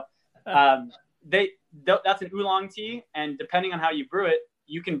podcast. So that's an oolong tea. And depending on how you brew it,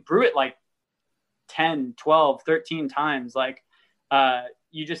 you can brew it like 10, 12, 13 times. Like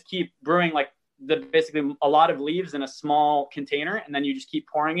you just keep brewing like basically a lot of leaves in a small container. And then you just keep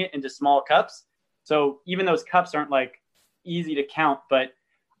pouring it into small cups. So even those cups aren't like easy to count, but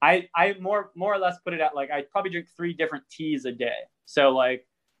I more or less put it at like, I probably drink 3 different teas a day. So like,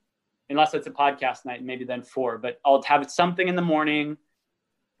 unless it's a podcast night, maybe then 4, but I'll have something in the morning.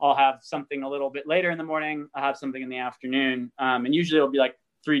 I'll have something a little bit later in the morning. I'll have something in the afternoon. And usually it'll be like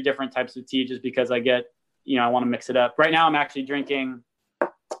 3 different types of tea just because I get, I want to mix it up. Right now I'm actually drinking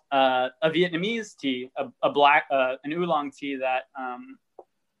a Vietnamese tea, an oolong tea that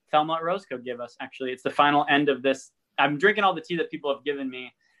Thelma Orozco gave us. Actually, it's the final end of this. I'm drinking all the tea that people have given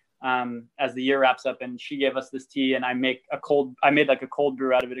me as the year wraps up, and she gave us this tea, and I made like a cold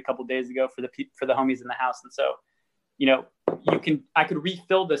brew out of it a couple days ago for the homies in the house. And so, I could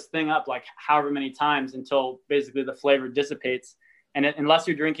refill this thing up like however many times until basically the flavor dissipates. And unless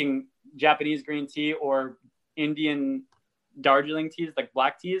you're drinking Japanese green tea or Indian Darjeeling teas, like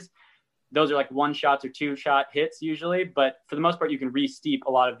black teas, those are like 1 shot or 2 shot hits usually. But for the most part, you can re-steep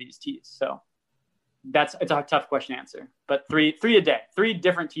a lot of these teas. So it's a tough question to answer, but 3 a day, 3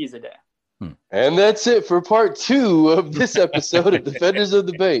 different teas a day. And that's it for part 2 of this episode of Defenders of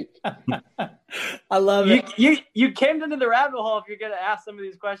the Bank. I love it. You came into the rabbit hole if you're going to ask some of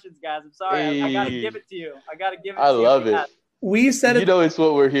these questions, guys. I'm sorry. Hey. I got to give it to you. I love it. We said it. It's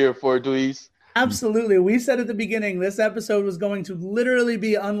what we're here for, Dweez. Absolutely. We said at the beginning, this episode was going to literally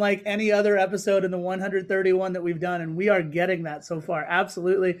be unlike any other episode in the 131 that we've done, and we are getting that so far.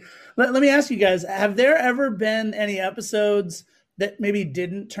 Absolutely. Let me ask you guys, have there ever been any episodes that maybe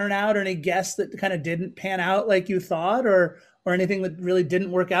didn't turn out, or any guests that kind of didn't pan out like you thought, or anything that really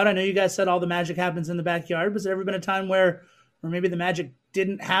didn't work out? I know you guys said all the magic happens in the backyard, but has there ever been a time where maybe the magic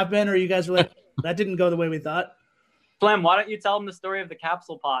didn't happen, or you guys were like, that didn't go the way we thought? Flem, why don't you tell them the story of the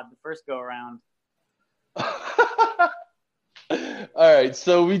capsule pod, the first go around? All right,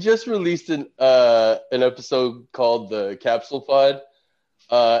 so we just released an episode called the Capsule Pod,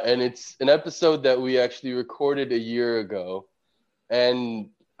 and it's an episode that we actually recorded a year ago. And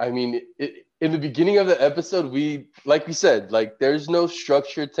in the beginning of the episode, like we said, there's no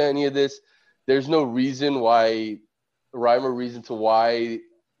structure to any of this. There's no rhyme or reason to why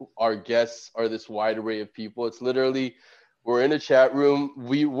our guests are this wide array of people. It's literally, we're in a chat room.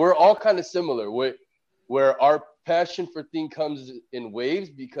 We're all kind of similar, where our passion for things comes in waves,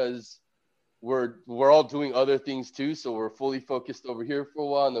 because we're all doing other things too. So we're fully focused over here for a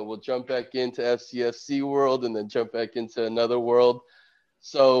while, and then we'll jump back into FCFC world and then jump back into another world.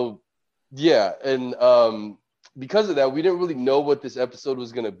 So yeah. And because of that, we didn't really know what this episode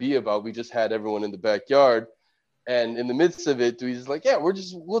was going to be about. We just had everyone in the backyard. And in the midst of it, Dewey's like, yeah, we'll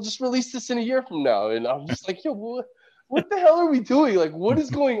just release this in a year from now. And I'm just like, yo, what the hell are we doing? Like, what is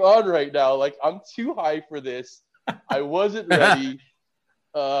going on right now? Like, I'm too high for this. I wasn't ready.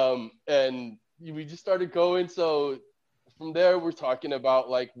 And we just started going. So from there, we're talking about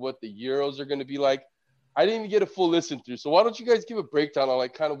like what the Euros are going to be like. I didn't even get a full listen through. So why don't you guys give a breakdown on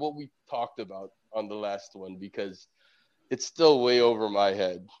like kind of what we talked about on the last one, because it's still way over my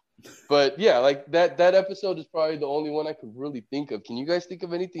head. But yeah, like that episode is probably the only one I could really think of. Can you guys think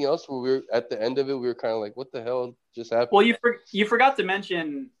of anything else where we're at the end of it? We were kind of like, what the hell just happened? Well, you forgot to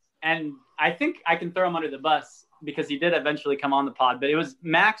mention, and I think I can throw him under the bus because he did eventually come on the pod, but it was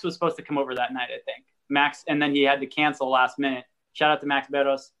Max was supposed to come over that night, I think. Max, and then he had to cancel last minute. Shout out to Max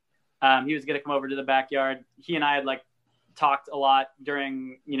Beros. He was going to come over to the backyard. He and I had like talked a lot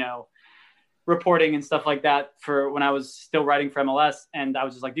during, reporting and stuff like that for when I was still writing for MLS. And I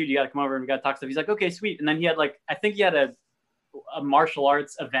was just like, dude, you got to come over and we got to talk stuff. He's like, okay, sweet. And then he had I think he had a martial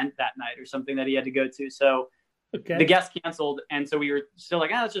arts event that night or something that he had to go to. So the guest canceled. And so we were still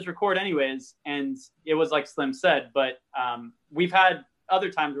like, let's just record anyways. And it was like Slim said, but we've had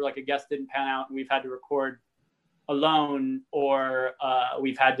other times where like a guest didn't pan out and we've had to record alone, or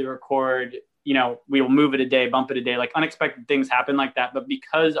we've had to record, we will move it a day, bump it a day, like unexpected things happen like that. But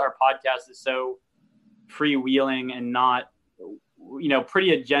because our podcast is so freewheeling and not,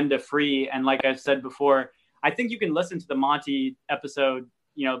 pretty agenda free. And like I've said before, I think you can listen to the Monty episode,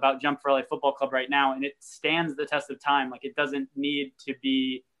 about Jump for LA Football Club right now, and it stands the test of time. Like it doesn't need to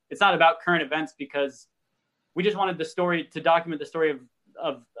be, it's not about current events, because we just wanted the story to document the story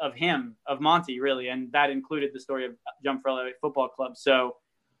of him, of Monty, really. And that included the story of Jump for LA Football Club. So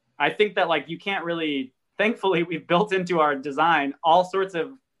I think that you can't really, thankfully we've built into our design all sorts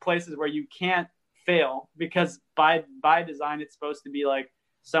of places where you can't fail, because by design, it's supposed to be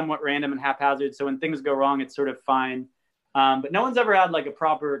somewhat random and haphazard. So when things go wrong, it's sort of fine. But no one's ever had a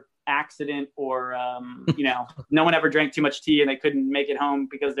proper accident, or, no one ever drank too much tea and they couldn't make it home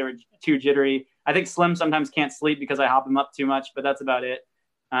because they were too jittery. I think Slim sometimes can't sleep because I hop him up too much, but that's about it.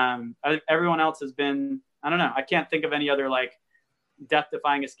 Everyone else has been, I don't know. I can't think of any other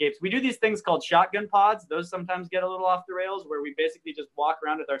death-defying escapes. We do these things called shotgun pods. Those sometimes get a little off the rails, where we basically just walk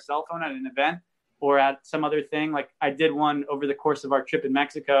around with our cell phone at an event or at some other thing. Like I did one over the course of our trip in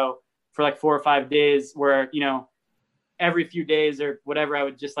Mexico for 4 or 5 days, where, every few days or whatever, I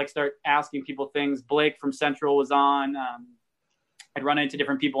would just start asking people things. Blake from Central was on. I'd run into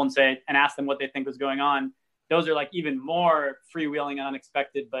different people and ask them what they think was going on. Those are even more freewheeling and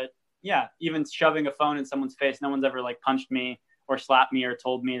unexpected. But yeah, even shoving a phone in someone's face, no one's ever punched me or slapped me or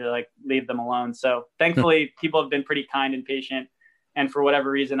told me to leave them alone. So thankfully people have been pretty kind and patient. And for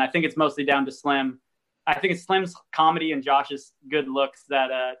whatever reason, I think it's mostly down to Slim. I think it's Slim's comedy and Josh's good looks that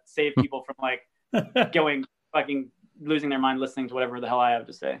save people from going fucking losing their mind listening to whatever the hell I have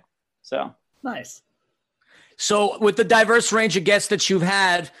to say. So nice. So with the diverse range of guests that you've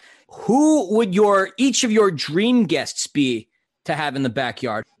had, who would each of your dream guests be to have in the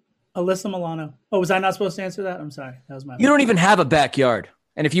backyard? Alyssa Milano. Oh, was I not supposed to answer that? I'm sorry. That was my You don't even have a backyard.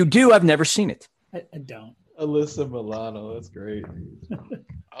 And if you do, I've never seen it. I don't. Alyssa Milano. That's great.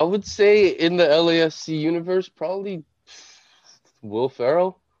 I would say in the LAFC universe, probably Will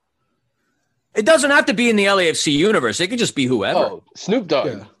Ferrell. It doesn't have to be in the LAFC universe. It could just be whoever. Oh, Snoop Dogg.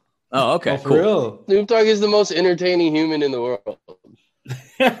 Yeah. Oh, okay. Oh, for cool. real? Snoop Dogg is the most entertaining human in the world.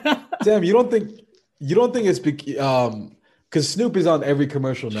 Damn, you don't think it's because Snoop is on every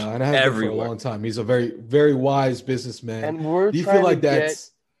commercial now, and I have been for a long time. He's a very, very wise businessman. And we're Do you trying feel like to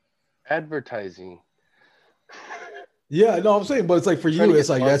that's get advertising. Yeah, no, I'm saying, but it's for you, it's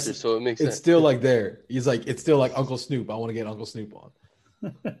that's so it makes it's sense. still there. He's it's still Uncle Snoop. I want to get Uncle Snoop on.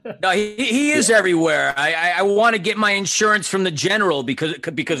 No, he is everywhere. I want to get my insurance from the general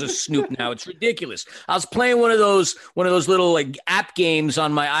because of Snoop now. It's ridiculous. I was playing one of those little app games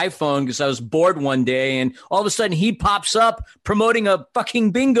on my iPhone because I was bored one day, and all of a sudden he pops up promoting a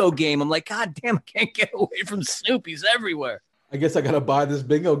fucking bingo game. I'm like, God damn, I can't get away from Snoop. He's everywhere. I guess I gotta buy this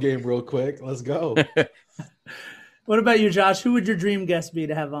bingo game real quick. Let's go. What about you, Josh? Who would your dream guest be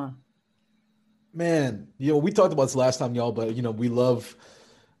to have on? Man, we talked about this last time, y'all, but we love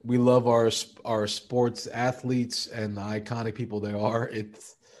our sports athletes and the iconic people they are.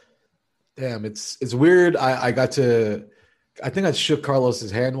 It's weird. I think I shook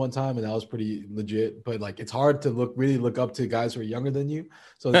Carlos's hand one time, and that was pretty legit. But it's hard to really look up to guys who are younger than you.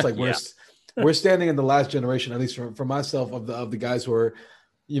 So it's we're standing in the last generation, at least for myself, of the guys who are,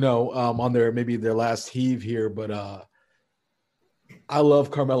 on their last heave here. But I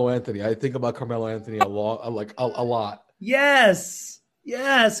love Carmelo Anthony. I think about Carmelo Anthony a lot, a lot. Yes,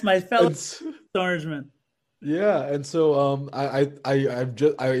 my fellow Orangeman. Yeah, and so I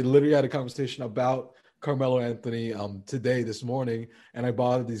literally had a conversation about Carmelo Anthony this morning, and I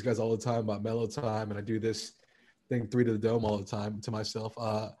bother these guys all the time about Melo time, and I do this thing 3 to the dome all the time to myself.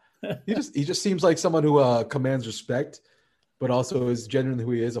 He just seems like someone who commands respect, but also is genuinely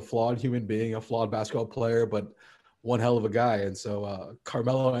who he is, a flawed human being, a flawed basketball player, but one hell of a guy. And so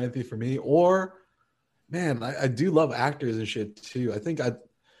Carmelo Anthony for me, or man, I do love actors and shit too. I think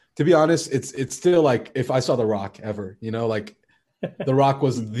to be honest, it's still like if I saw The Rock ever, like The Rock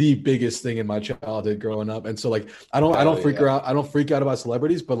was the biggest thing in my childhood growing up. And so like I don't freak out about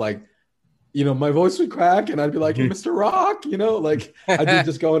celebrities, but like, my voice would crack and I'd be like, Mr. Rock, like I did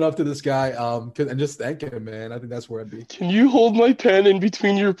just going up to this guy and just thank him, man. I think that's where I'd be. Can you hold my pen in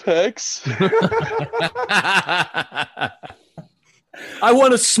between your pecs? I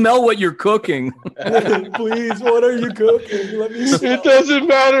want to smell what you're cooking. Please, what are you cooking? Let me smell. It doesn't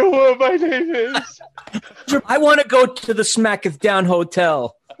matter what my name is. I want to go to the Smacketh Down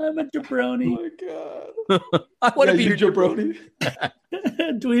Hotel. I'm a jabroni. Oh my God. I want to be your jabroni.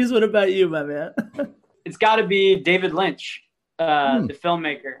 Dweez, what about you, my man? It's got to be David Lynch, the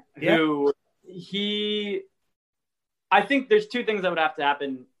filmmaker, who I think there's 2 things that would have to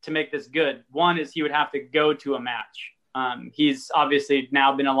happen to make this good. One is he would have to go to a match. He's obviously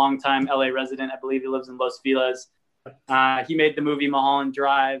now been a long time LA resident. I believe he lives in Los Feliz. He made the movie Mulholland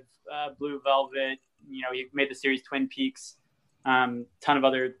Drive, Blue Velvet. He made the series Twin Peaks, ton of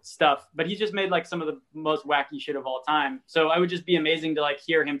other stuff. But he just made like some of the most wacky shit of all time. So I would just be amazing to like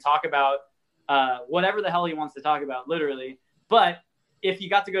hear him talk about whatever the hell he wants to talk about, literally. But if he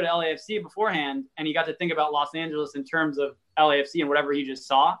got to go to LAFC beforehand and he got to think about Los Angeles in terms of LAFC and whatever he just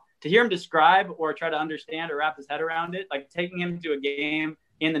saw, to hear him describe or try to understand or wrap his head around it, like taking him to a game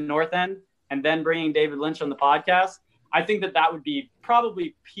in the North End and then bringing David Lynch on the podcast, I think that would be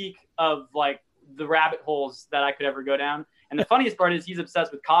probably peak of like the rabbit holes that I could ever go down. And the funniest part is he's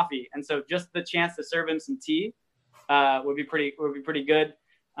obsessed with coffee. And so just the chance to serve him some tea would be pretty good.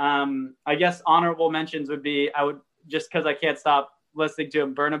 I guess honorable mentions would be, just because I can't stop listening to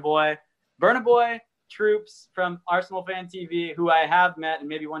him, Burna Boy, Troops from Arsenal Fan TV, who I have met, and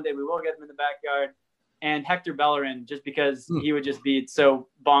maybe one day we will get him in the backyard, and Hector Bellerin, just because he would just be so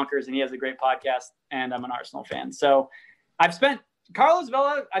bonkers, and he has a great podcast, and I'm an Arsenal fan. So I've spent Carlos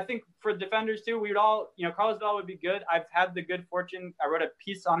Vela, I think for defenders too, we would all, Carlos Vela would be good. I've had the good fortune. I wrote a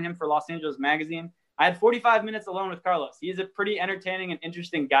piece on him for Los Angeles Magazine. I had 45 minutes alone with Carlos. He's a pretty entertaining and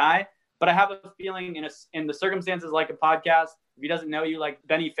interesting guy, but I have a feeling in the circumstances like a podcast, if he doesn't know you like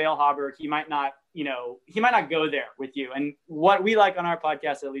Benny Feilhaber, he might not go there with you. And what we like on our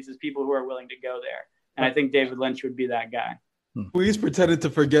podcast, at least, is people who are willing to go there. And I think David Lynch would be that guy. Please pretended to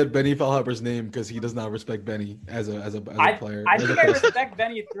forget Benny Feilhaber's name because he does not respect Benny as a player. I think I respect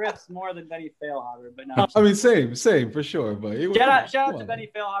Benny Thrifts more than Benny Feilhaber, but no. I mean, same for sure. But shout out to Benny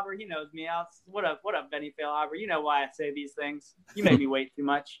Feilhaber. He knows me out. What up, Benny Feilhaber? You know why I say these things. You made me wait too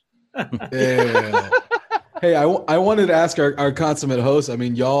much. Yeah. Hey, I wanted to ask our consummate host. I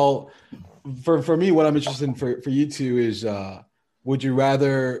mean, y'all, for me, what I'm interested in for you two is, would you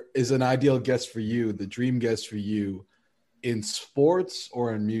rather is an ideal guest for you, the dream guest for you, in sports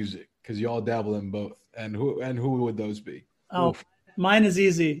or in music? Because you all dabble in both. And who would those be? Oh, oof. Mine is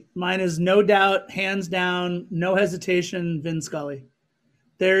easy. Mine is no doubt, hands down, no hesitation, Vin Scully.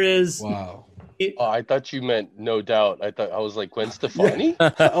 There is. Wow. I thought you meant no doubt. I was like Gwen Stefani.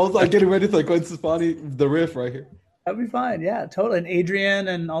 I was like getting ready for like Gwen Stefani, the riff right here. That'd be fine. Yeah, totally. And Adrian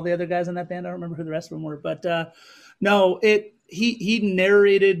and all the other guys in that band. I don't remember who the rest of them were, but no, he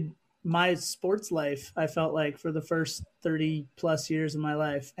narrated my sports life, I felt like, for the first 30 plus years of my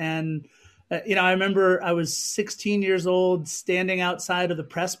life. And, I remember I was 16 years old standing outside of the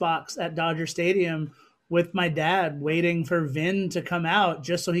press box at Dodger Stadium with my dad waiting for Vin to come out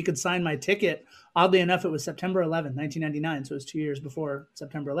just so he could sign my ticket. Oddly enough, it was September 11th, 1999. So it was 2 years before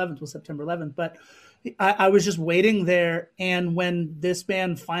September 11th was September 11th. But I was just waiting there. And when this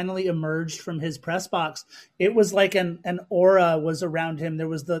band finally emerged from his press box, it was like an aura was around him. There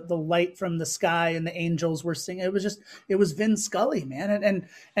was the light from the sky and the angels were singing. It was Vin Scully, man.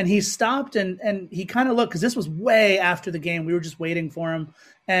 And he stopped and he kind of looked, because this was way after the game. We were just waiting for him.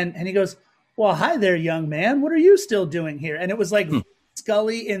 And he goes, "Well, hi there, young man. What are you still doing here?" And it was like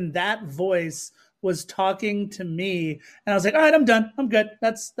Scully in that voice was talking to me. And I was like, all right, I'm done. I'm good.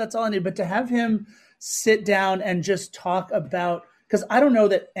 That's all I need. But to have him sit down and just talk about, because I don't know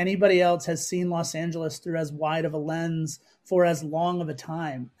that anybody else has seen Los Angeles through as wide of a lens for as long of a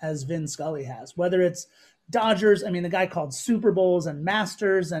time as Vin Scully has, whether it's Dodgers. I mean, the guy called Super Bowls and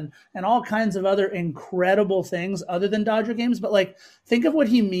Masters and all kinds of other incredible things other than Dodger games. But like, think of what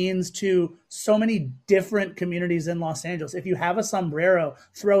he means to so many different communities in Los Angeles. If you have a sombrero,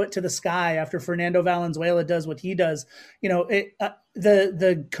 throw it to the sky after Fernando Valenzuela does what he does. You know,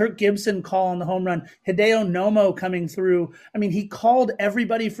 the Kirk Gibson call on the home run, Hideo Nomo coming through. I mean, he called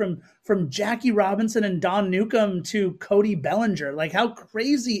everybody from Jackie Robinson and Don Newcomb to Cody Bellinger. Like, how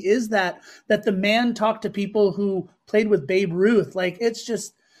crazy is that the man talked to people who played with Babe Ruth? Like, it's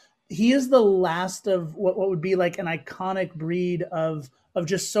just, he is the last of what would be like an iconic breed of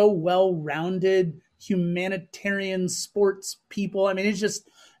just so well-rounded humanitarian sports people. I mean, it's just,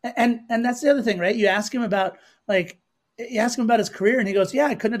 and that's the other thing, right? You ask him about his career and he goes, yeah,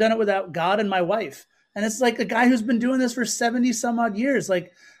 I couldn't have done it without God and my wife. And it's like a guy who's been doing this for 70 some odd years.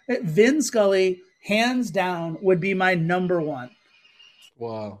 Like, Vin Scully, hands down, would be my number one.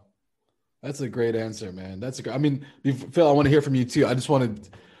 Wow. That's a great answer, man. I mean, Phil, I want to hear from you too. I just want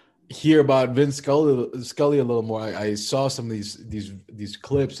to hear about Vin Scully a little more. I saw some of these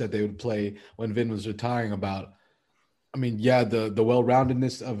clips that they would play when Vin was retiring about, I mean, yeah, the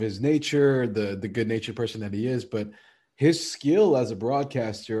well-roundedness of his nature, the good-natured person that he is, but his skill as a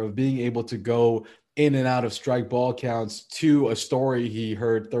broadcaster of being able to go in and out of strike ball counts to a story he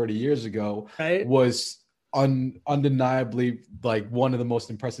heard 30 years ago, right, was undeniably like one of the most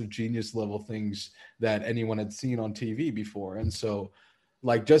impressive genius level things that anyone had seen on TV before. And so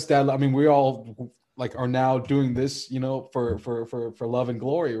like just that, I mean, we all like are now doing this, you know, for love and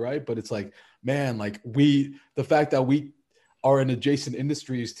glory. Right. But it's like, man, like the fact that we are in adjacent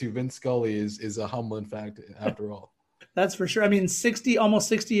industries to Vin Scully is a humbling fact after all. That's for sure. I mean, almost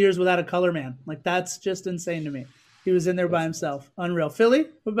 60 years without a color man. Like, that's just insane to me. He was in there by himself. Unreal. Philly,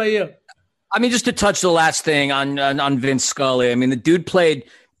 what about you? I mean, just to touch the last thing on Vince Scully. I mean, the dude played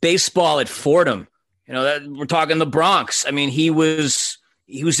baseball at Fordham. You know, we're talking the Bronx. I mean, he was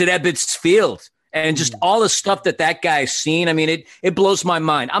at Ebbets Field. And just all the stuff that guy's seen. I mean, it blows my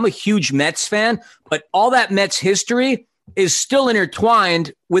mind. I'm a huge Mets fan, but all that Mets history is still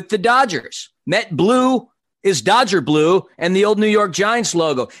intertwined with the Dodgers. Met blue is Dodger blue and the old New York Giants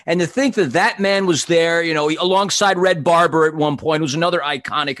logo. And to think that man was there, you know, alongside Red Barber at one point, who's another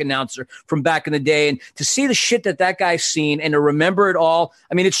iconic announcer from back in the day. And to see the shit that guy's seen and to remember it all,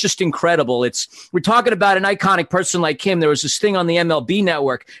 I mean, it's just incredible. We're talking about an iconic person like him. There was this thing on the MLB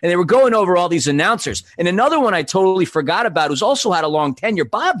network and they were going over all these announcers. And another one I totally forgot about who's also had a long tenure,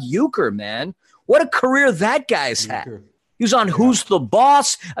 Bob Uecker, man. What a career that guy's had. He was on Who's the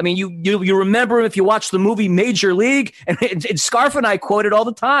Boss? I mean, you remember him if you watch the movie Major League. And Scarf and I quote it all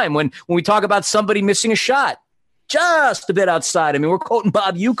the time when we talk about somebody missing a shot. Just a bit outside. I mean, we're quoting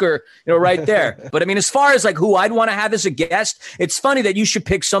Bob Uecker, you know, right there. But I mean, as far as like who I'd want to have as a guest, it's funny that you should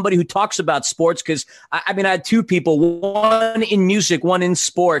pick somebody who talks about sports because, I mean, I had two people, one in music, one in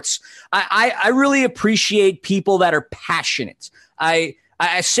sports. I really appreciate people that are passionate.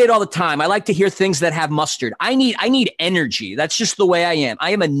 I say it all the time. I like to hear things that have mustard. I need energy. That's just the way I am.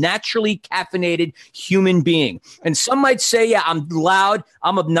 I am a naturally caffeinated human being. And some might say, yeah, I'm loud,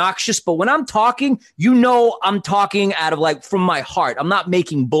 I'm obnoxious, but when I'm talking, you know I'm talking out of from my heart. I'm not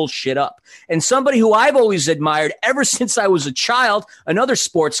making bullshit up. And somebody who I've always admired ever since I was a child, another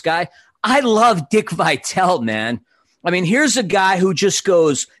sports guy, I love Dick Vitale, man. I mean, here's a guy who just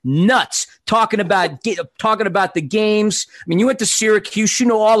goes nuts talking about the games. I mean, you went to Syracuse, you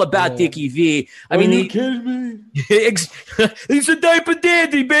know all about Dickie V. I mean, you kidding me? He's a diaper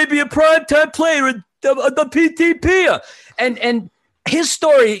dandy, baby, a primetime player at the PTP. And his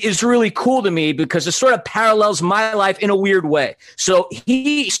story is really cool to me because it sort of parallels my life in a weird way. So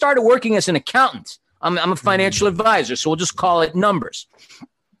he started working as an accountant. I'm a financial advisor, so we'll just call it numbers.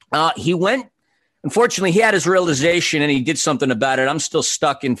 Unfortunately, he had his realization and he did something about it. I'm still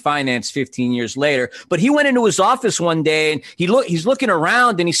stuck in finance 15 years later. But he went into his office one day and he's looking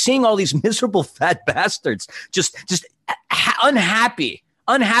around and he's seeing all these miserable fat bastards just unhappy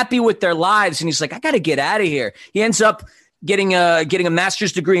with their lives. And he's like, I got to get out of here. He ends up getting a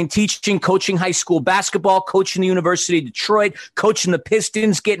master's degree in teaching, coaching high school basketball, coaching the University of Detroit, coaching the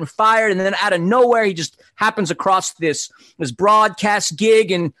Pistons, getting fired. And then out of nowhere, he just happens across this broadcast gig.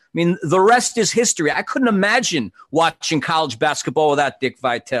 And I mean, the rest is history. I couldn't imagine watching college basketball without Dick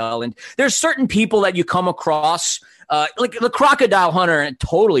Vitale. And there's certain people that you come across, like the Crocodile Hunter, a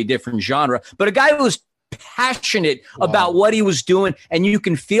totally different genre, but a guy who was passionate about what he was doing. And you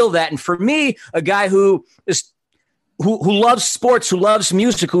can feel that. And for me, a guy who who loves sports, who loves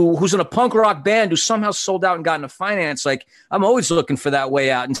music, who's in a punk rock band, who somehow sold out and got into finance. Like, I'm always looking for that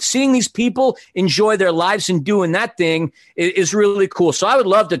way out. And seeing these people enjoy their lives and doing that thing is really cool. So I would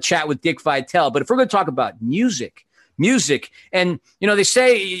love to chat with Dick Vitale. But if we're going to talk about music, and, they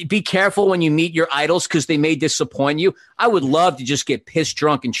say be careful when you meet your idols because they may disappoint you. I would love to just get pissed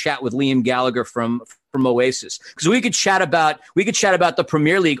drunk and chat with Liam Gallagher from Oasis, because we could chat about the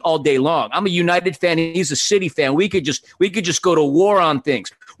Premier League all day long. I'm a United fan, he's a City fan. We could just go to war on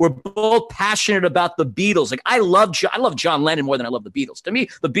things. We're both passionate about the Beatles. Like, I love John Lennon more than I love the Beatles. To me,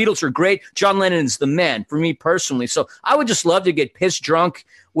 the Beatles are great. John Lennon is the man for me personally. So I would just love to get pissed drunk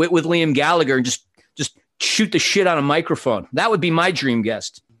with Liam Gallagher and just shoot the shit on a microphone. That would be my dream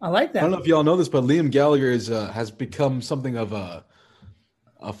guest. I like that. I don't know if y'all know this, but Liam Gallagher has become something of a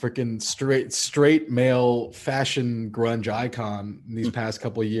freaking straight male fashion grunge icon in these past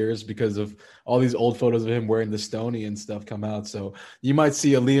couple of years because of all these old photos of him wearing the Stony and stuff come out. So you might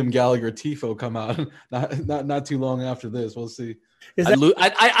see a Liam Gallagher tifo come out not too long after this. We'll see.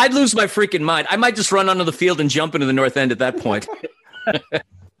 I'd lose my freaking mind. I might just run onto the field and jump into the North End at that point.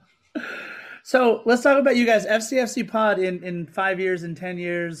 So let's talk about you guys. FCFC Pod in 5 years, in 10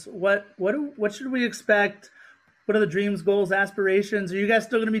 years. What should we expect? What are the dreams, goals, aspirations? Are you guys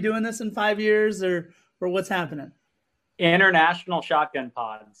still going to be doing this in 5 years, or what's happening? International shotgun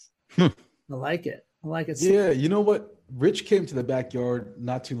pods. I like it. Yeah, you know what? Rich came to the backyard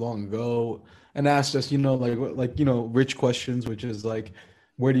not too long ago and asked us, rich questions, which is like,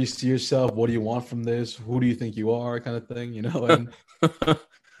 where do you see yourself? What do you want from this? Who do you think you are? Kind of thing, And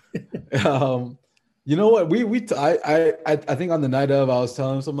you know what? I think on the night of, I was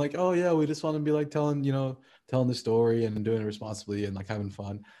telling him something like, oh yeah, we just want to be like telling the story and doing it responsibly and like having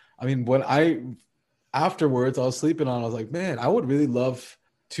fun. I mean, afterwards I was sleeping on, I was like, man, I would really love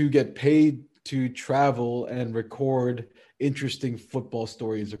to get paid to travel and record interesting football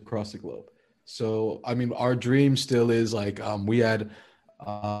stories across the globe. So, I mean, our dream still is like, we had,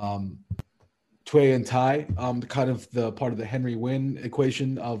 Tway and Ty, kind of the part of the Henry Wynn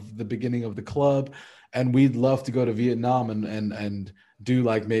equation of the beginning of the club. And we'd love to go to Vietnam and do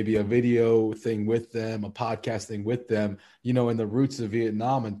like maybe a video thing with them, a podcast thing with them, in the roots of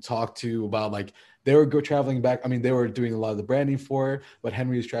Vietnam, and talk to about like, they were traveling back. I mean, they were doing a lot of the branding for it, but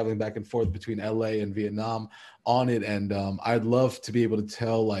Henry was traveling back and forth between LA and Vietnam on it. And I'd love to be able to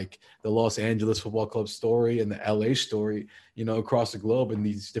tell like the Los Angeles Football Club story and the LA story, across the globe in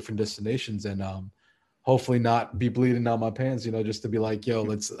these different destinations. And hopefully not be bleeding out my pants, just to be like, yo,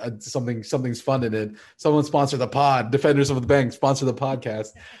 let's something's fun in it. Someone sponsor the pod, Defenders of the Bank sponsor the podcast.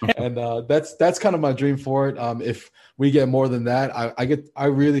 And that's kind of my dream for it. If we get more than that, I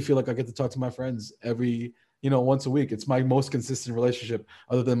really feel like I get to talk to my friends every, once a week. It's my most consistent relationship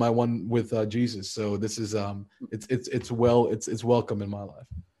other than my one with Jesus. So this is, it's welcome in my life.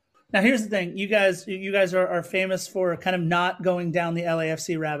 Now, here's the thing. You guys are famous for kind of not going down the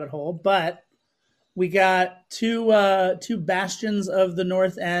LAFC rabbit hole, but we got two bastions of the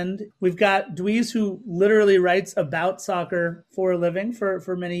North End. We've got Dweez, who literally writes about soccer for a living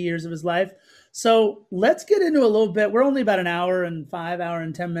for many years of his life. So let's get into a little bit. We're only about an hour and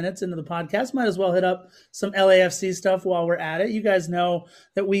 10 minutes into the podcast. Might as well hit up some LAFC stuff while we're at it. You guys know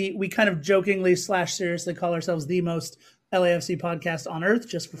that we kind of jokingly / seriously call ourselves the most LAFC podcast on earth,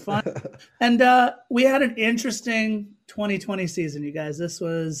 just for fun. And we had an interesting 2020 season, you guys.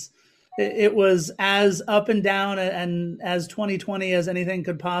 It was as up and down and as 2020 as anything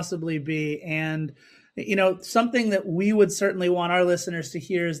could possibly be. And, something that we would certainly want our listeners to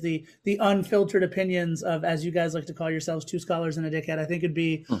hear is the unfiltered opinions of, as you guys like to call yourselves, two scholars and a dickhead. I think it'd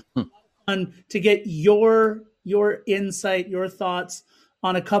be fun to get your insight, your thoughts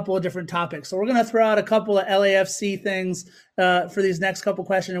on a couple of different topics. So we're going to throw out a couple of LAFC things for these next couple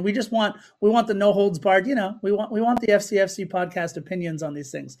questions. And we want the no holds barred, we want the FCFC podcast opinions on these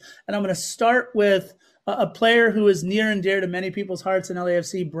things. And I'm going to start with a player who is near and dear to many people's hearts in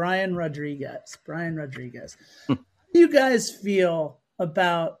LAFC, Brian Rodriguez. How do you guys feel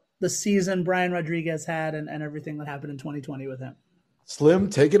about the season Brian Rodriguez had and everything that happened in 2020 with him? Slim,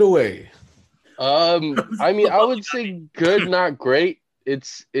 take it away. I mean, I would say good, not great.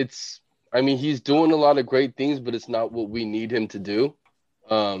 He's doing a lot of great things, but it's not what we need him to do.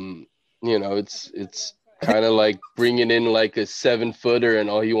 It's kind of like bringing in like a 7-footer and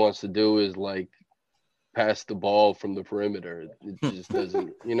all he wants to do is like pass the ball from the perimeter. It just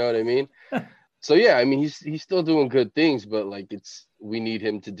doesn't, you know what I mean? So yeah, I mean, he's still doing good things, but like we need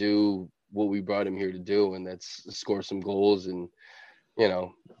him to do what we brought him here to do, and that's score some goals and,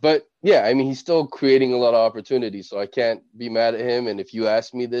 but yeah, I mean, he's still creating a lot of opportunities, so I can't be mad at him. And if you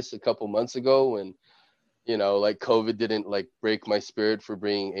asked me this a couple months ago when you know, like COVID didn't like break my spirit for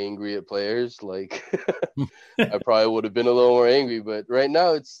being angry at players. Like I probably would have been a little more angry, but right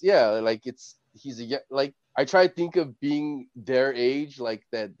now like I try to think of being their age, like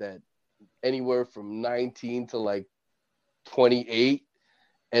that anywhere from 19 to like 28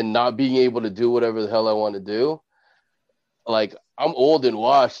 and not being able to do whatever the hell I want to do. Like I'm old and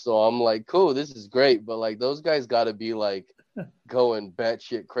washed, so I'm like, cool, this is great. But like those guys got to be like going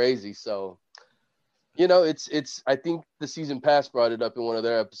batshit crazy. So, you know, it's I think the season pass brought it up in one of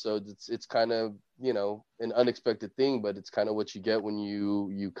their episodes. It's kind of, you know, an unexpected thing, but it's kind of what you get when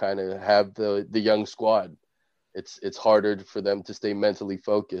you kind of have the young squad. It's harder for them to stay mentally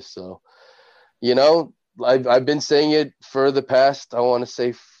focused. So, you know, I've been saying it for the past, I want to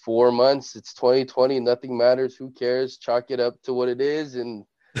say 4 months. It's 2020. Nothing matters. Who cares? Chalk it up to what it is, and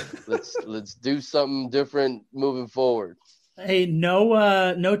let's do something different moving forward. Hey,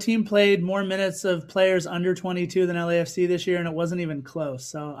 no team played more minutes of players under 22 than LAFC this year, and it wasn't even close.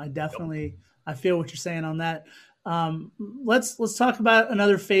 So I feel what you're saying on that. Let's talk about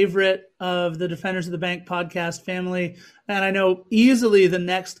another favorite of the Defenders of the Bank podcast family, and I know easily the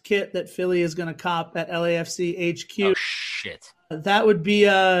next kit that Philly is going to cop at LAFC HQ. Oh shit! That would be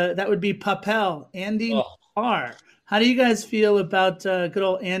Papel, Andy Nahar. How do you guys feel about good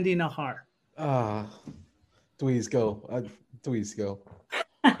old Andy Nahar? Dweez, go. Dweez, go.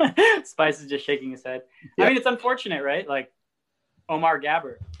 Spice is just shaking his head. Yeah. I mean, it's unfortunate, right? Like Omar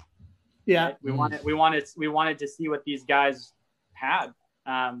Gabber. Yeah, right? We wanted to see what these guys had.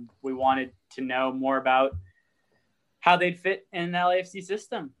 We wanted to know more about how they'd fit in the LAFC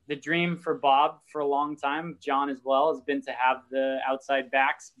system. The dream for Bob for a long time, John as well, has been to have the outside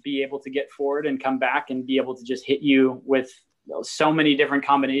backs be able to get forward and come back and be able to just hit you with so many different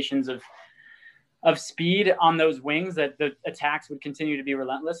combinations of speed on those wings that the attacks would continue to be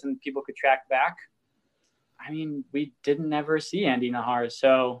relentless and people could track back. I mean, we didn't ever see Andy Nahar.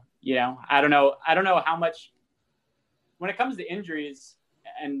 So, you know, I don't know how much when it comes to injuries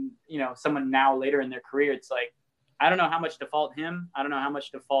and, you know, someone now later in their career, it's like, I don't know how much to fault him. I don't know how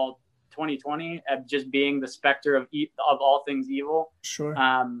much to fault 2020 at just being the specter of all things evil. Sure.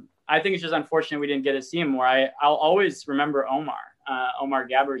 I think it's just unfortunate we didn't get to see him more. I'll always remember Omar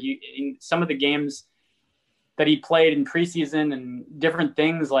Gabber. In some of the games that he played in preseason and different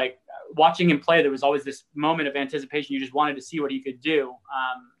things, like watching him play, there was always this moment of anticipation. You just wanted to see what he could do.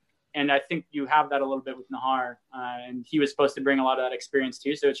 And I think you have that a little bit with Nahar. And he was supposed to bring a lot of that experience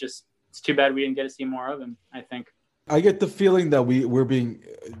too. So it's too bad we didn't get to see more of him, I think. I get the feeling that we're being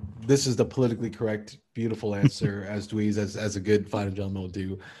this is the politically correct, beautiful answer as Dweez, as a good fine gentleman will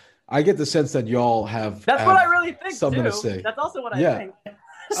do. I get the sense that y'all have what I really think something too. to say. That's also what I think.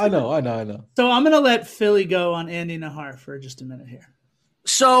 I know. So I'm going to let Philly go on Andy Nahar for just a minute here.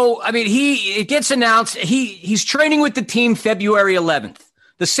 So, I mean, it gets announced. He's training with the team February 11th,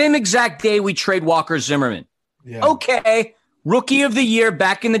 the same exact day we trade Walker Zimmerman. Yeah. Okay. Rookie of the year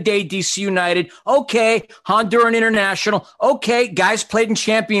back in the day, DC United. Okay. Honduran International. Okay. Guys played in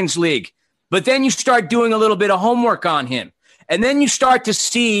Champions League. But then you start doing a little bit of homework on him. And then you start to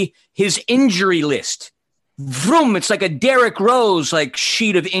see his injury list. Vroom. It's like a Derrick Rose like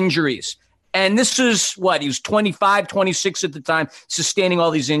sheet of injuries. And this is he was 25, 26 at the time, sustaining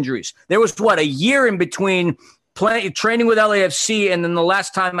all these injuries. There was a year in between training with LAFC, and then the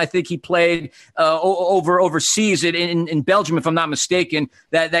last time I think he played overseas in Belgium, if I'm not mistaken,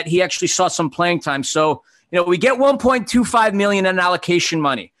 that he actually saw some playing time. So, you know, we get $1.25 million in allocation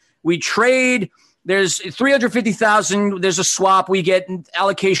money. We trade. There's $350,000. There's a swap. We get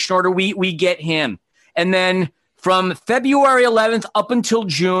allocation order. We get him, and then from February 11th up until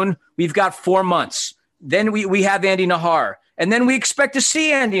June, we've got 4 months. Then we have Andy Nahar, and then we expect to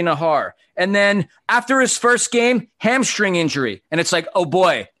see Andy Nahar. And then after his first game, hamstring injury. And it's like, oh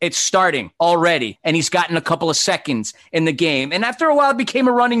boy, it's starting already. And he's gotten a couple of seconds in the game. And after a while, it became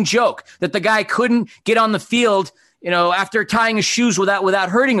a running joke that the guy couldn't get on the field, you know, after tying his shoes without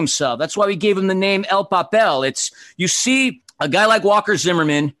hurting himself. That's why we gave him the name El Papel. You see a guy like Walker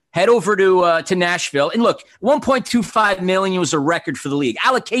Zimmerman head over to Nashville. And look, $1.25 million was a record for the league.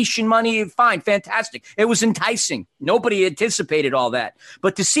 Allocation money, fine, fantastic. It was enticing. Nobody anticipated all that.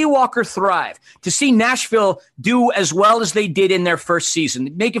 But to see Walker thrive, to see Nashville do as well as they did in their first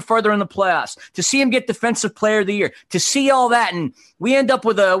season, make it further in the playoffs, to see him get Defensive Player of the Year, to see all that, and we end up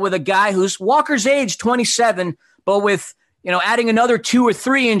with a guy who's Walker's age, 27, but with adding another 2 or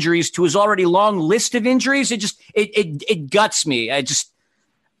 3 injuries to his already long list of injuries, it guts me.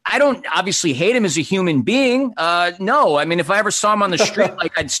 I don't obviously hate him as a human being. No, I mean, if I ever saw him on the street,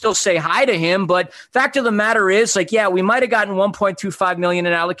 like I'd still say hi to him. But fact of the matter is, like, yeah, we might have gotten $1.25 million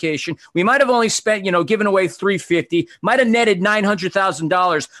in allocation. We might have only spent, given away $350, might have netted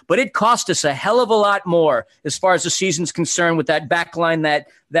 $900,000, but it cost us a hell of a lot more as far as the season's concerned with that back line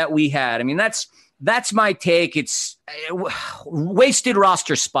that we had. I mean, that's my take. It's wasted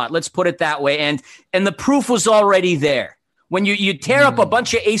roster spot. Let's put it that way. And the proof was already there. When you tear up a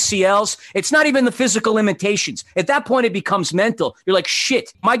bunch of ACLs, it's not even the physical limitations. At that point, it becomes mental. You're like,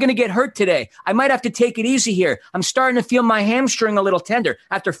 shit, am I going to get hurt today? I might have to take it easy here. I'm starting to feel my hamstring a little tender.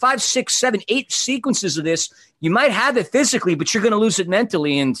 After 5, 6, 7, 8 sequences of this, you might have it physically, but you're going to lose it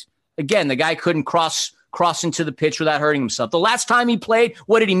mentally. And again, the guy couldn't cross into the pitch without hurting himself. The last time he played,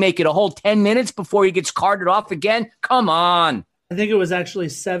 what did he make it, a whole 10 minutes before he gets carted off again? Come on. I think it was actually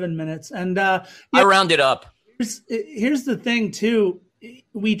 7 minutes. And I rounded up. Here's the thing, too.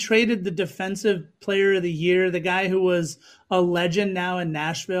 We traded the defensive player of the year, the guy who was a legend now in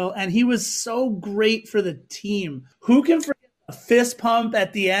Nashville, and he was so great for the team. Who can forget a fist pump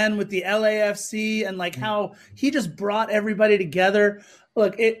at the end with the LAFC and like how he just brought everybody together?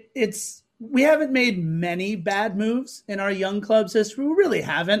 Look, we haven't made many bad moves in our young club's history. We really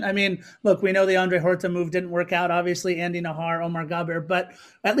haven't. I mean, look, we know the Andre Horta move didn't work out. Obviously, Andy Nahar, Omar Gaber, but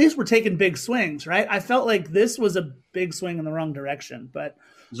at least we're taking big swings, right? I felt like this was a big swing in the wrong direction, but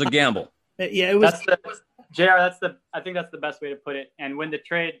it was a gamble. Yeah, it was. JR, I think that's the best way to put it. And when the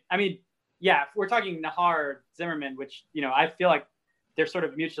trade, I mean, yeah, if we're talking Nahar, Zimmerman, which, I feel like they're sort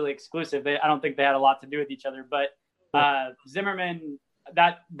of mutually exclusive. I don't think they had a lot to do with each other, but Zimmerman,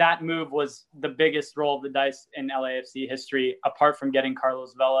 that move was the biggest roll of the dice in LAFC history, apart from getting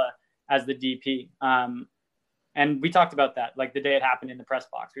Carlos Vela as the DP. And we talked about that, like the day it happened in the press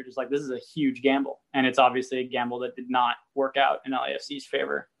box. We were just like, this is a huge gamble. And it's obviously a gamble that did not work out in LAFC's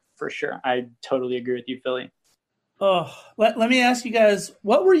favor, for sure. I totally agree with you, Philly. Oh, let me ask you guys,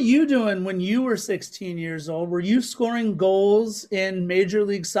 what were you doing when you were 16 years old? Were you scoring goals in Major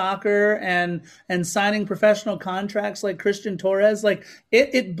League Soccer and signing professional contracts like Christian Torres? Like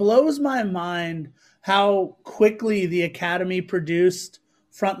it blows my mind how quickly the academy produced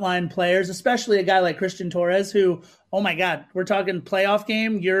frontline players, especially a guy like Christian Torres, who, oh my God, we're talking playoff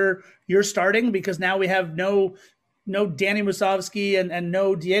game. You're starting because now we have no Danny Musovski and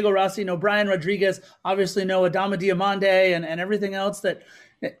no Diego Rossi, no Brian Rodriguez, obviously no Adama Diomande and everything else that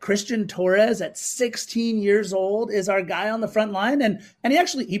Christian Torres at 16 years old is our guy on the front line. And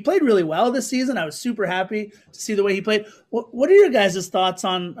he played really well this season. I was super happy to see the way he played. What are your guys' thoughts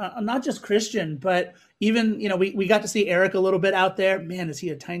on not just Christian, but even, we got to see Eric a little bit out there. Man, is he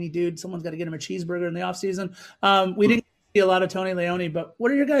a tiny dude? Someone's got to get him a cheeseburger in the offseason. We didn't see a lot of Tony Leone, but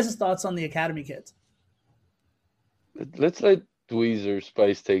what are your guys' thoughts on the academy kids? Let's let Dweez or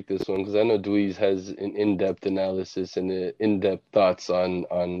Spice take this one, because I know Dweez has an in-depth analysis and in-depth thoughts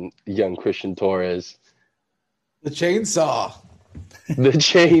on young Christian Torres. The chainsaw. The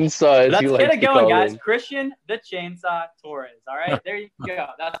chainsaw. Let's get it going, guys. Christian, the chainsaw Torres. All right, there you go.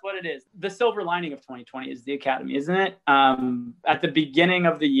 That's what it is. The silver lining of 2020 is the academy, isn't it? At the beginning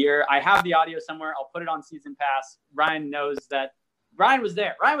of the year, I have the audio somewhere. I'll put it on Season Pass. Ryan knows that. Ryan was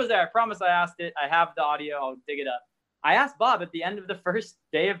there. I promise I asked it. I have the audio. I'll dig it up. I asked Bob at the end of the first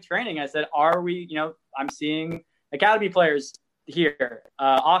day of training, I said, are we, I'm seeing academy players here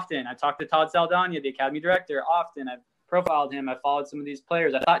often. I talked to Todd Saldana, the academy director, often. I've profiled him. I followed some of these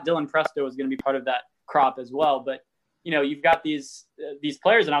players. I thought Dylan Presto was going to be part of that crop as well. But, you've got these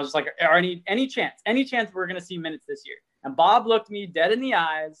players, and I was just like, are any chance we're going to see minutes this year? And Bob looked me dead in the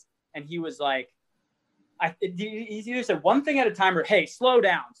eyes, and he was like, he either said one thing at a time or, hey, slow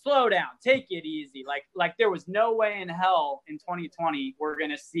down, take it easy. Like there was no way in hell in 2020 we're going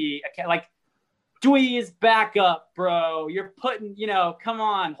to see Dweez, back up, bro. You're putting, come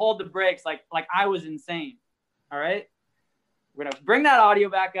on, hold the brakes. Like I was insane. All right. We're going to bring that audio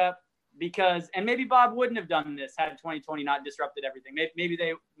back up and maybe Bob wouldn't have done this had 2020 not disrupted everything. Maybe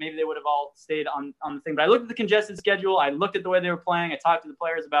they would have all stayed on the thing. But I looked at the congested schedule. I looked at the way they were playing. I talked to the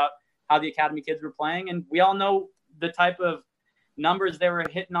players about how the academy kids were playing. And we all know the type of numbers they were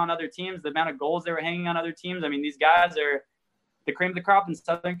hitting on other teams, the amount of goals they were hanging on other teams. I mean, these guys are the cream of the crop in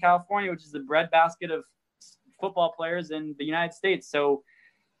Southern California, which is the breadbasket of football players in the United States. So,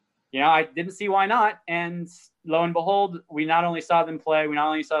 I didn't see why not. And lo and behold, we not only saw them play, we not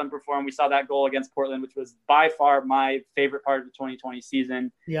only saw them perform, we saw that goal against Portland, which was by far my favorite part of the 2020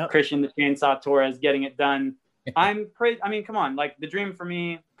 season. Yep. Christian, the chainsaw Torres, getting it done. Come on. Like the dream for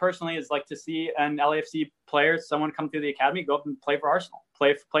me personally is like to see an LAFC player, someone come through the academy, go up and play for Arsenal,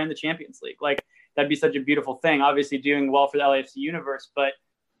 play in the Champions League. Like that'd be such a beautiful thing. Obviously doing well for the LAFC universe, but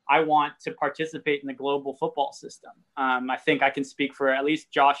I want to participate in the global football system. I think I can speak for at least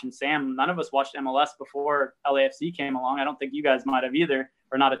Josh and Sam. None of us watched MLS before LAFC came along. I don't think you guys might have either,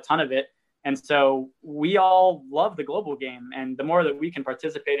 or not a ton of it. And so we all love the global game. And the more that we can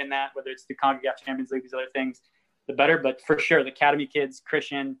participate in that, whether it's the CONCACAF Champions League, these other things, the better. But for sure, the Academy kids,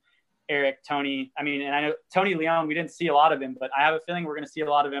 Christian, Eric, Tony, and I know Tony Leon, we didn't see a lot of him, but I have a feeling we're going to see a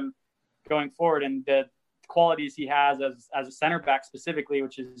lot of him going forward. And the qualities he has as a center back specifically,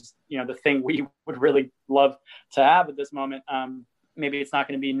 which is, the thing we would really love to have at this moment. Maybe it's not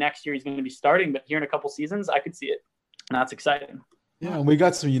going to be next year he's going to be starting, but here in a couple seasons, I could see it. And that's exciting. Yeah, and we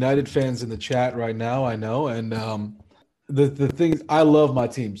got some United fans in the chat right now, I know. And the thing is, I love my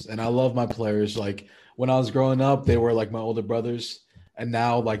teams and I love my players. Like when I was growing up, they were like my older brothers, and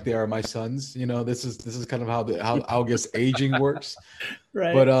now like they are my sons. This is kind of how I guess aging works.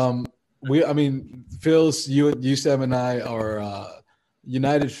 Right. But Phil's, you, Sam, and I are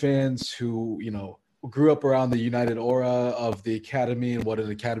United fans who grew up around the United aura of the academy and what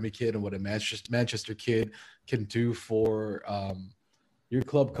an academy kid and what a Manchester kid can do for your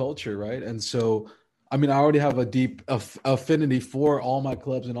club culture, right? And so, I already have a deep affinity for all my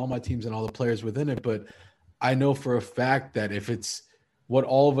clubs and all my teams and all the players within it, but I know for a fact that if it's what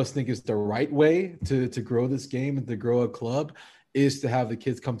all of us think is the right way to grow this game and to grow a club, is to have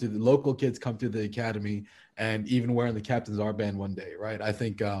the local kids come to the academy and even wearing the captain's armband one day, right? I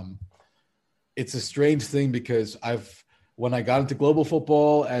think it's a strange thing because when I got into global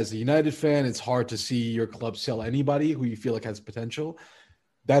football as a United fan, it's hard to see your club sell anybody who you feel like has potential.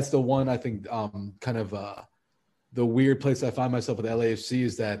 That's the one, I think, the weird place I find myself with LAFC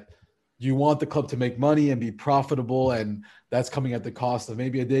is that you want the club to make money and be profitable, and that's coming at the cost of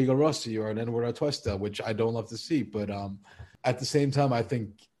maybe a Diego Rossi or an Edward Atuesta, which I don't love to see. But at the same time, I think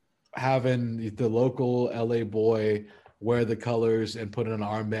having the local LA boy wear the colors and put in an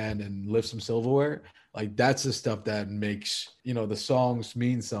armband and lift some silverware, like that's the stuff that makes, the songs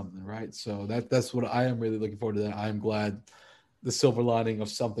mean something, right? So that's what I am really looking forward to. That I am glad the silver lining of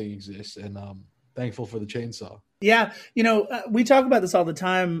something exists, and thankful for the chainsaw. Yeah. We talk about this all the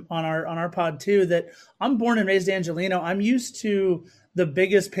time on our pod too, that I'm born and raised Angelino. I'm used to the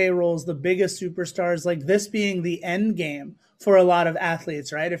biggest payrolls, the biggest superstars, like this being the end game for a lot of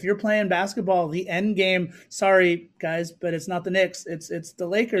athletes, right? If you're playing basketball, the end game, sorry guys, but it's not the Knicks. It's the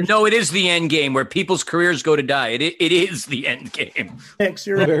Lakers. No, it is the end game where people's careers go to die. It is the end game. Knicks,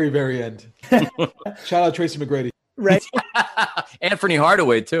 you're right. Very, very end. Shout out Tracy McGrady. Right. Anthony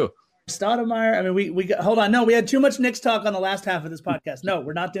Hardaway too. Stoudemire. We got, hold on. No, we had too much Knicks talk on the last half of this podcast. No,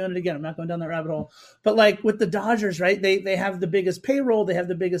 we're not doing it again. I'm not going down that rabbit hole. But like with the Dodgers, right? They have the biggest payroll. They have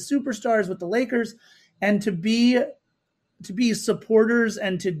the biggest superstars with the Lakers, and to be supporters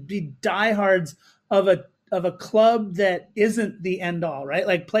and to be diehards of a club that isn't the end all, right?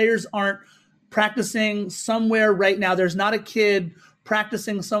 Like players aren't practicing somewhere right now. There's not a kid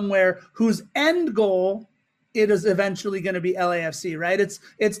practicing somewhere whose end goal it is eventually going to be LAFC, right? It's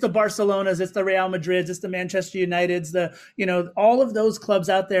the Barcelonas, it's the Real Madrids, it's the Manchester Uniteds, all of those clubs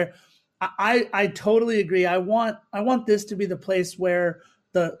out there. I totally agree. I want this to be the place where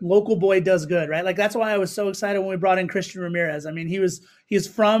the local boy does good, right? Like that's why I was so excited when we brought in Christian Ramirez. He's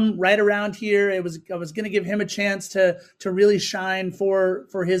from right around here. I was going to give him a chance to really shine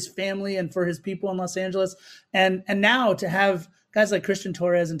for his family and for his people in Los Angeles. And now to have guys like Christian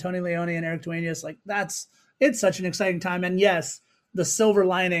Torres and Tony Leone and Eric Duenas, like it's such an exciting time. And yes, the silver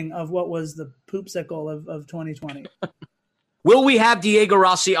lining of what was the poopsicle of 2020. Will we have Diego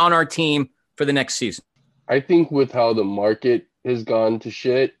Rossi on our team for the next season? I think with how the market has gone to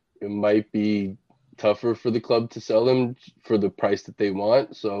shit, it might be tougher for the club to sell him for the price that they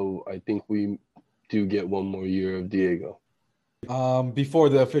want. So I think we do get one more year of Diego. Before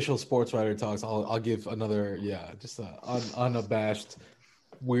the official sports writer talks, I'll give another, just an unabashed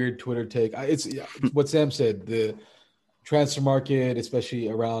weird Twitter take. It's what Sam said. The transfer market, especially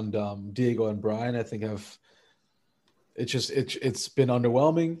around Diego and Brian, I think it's been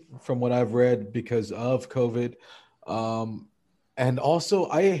underwhelming from what I've read because of COVID. And also,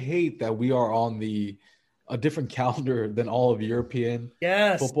 I hate that we are on a different calendar than all of European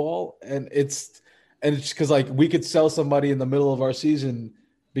football, and it's because like we could sell somebody in the middle of our season,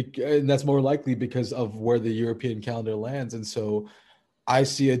 and that's more likely because of where the European calendar lands. And so, I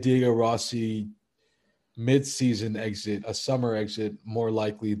see a Diego Rossi mid-season exit, a summer exit, more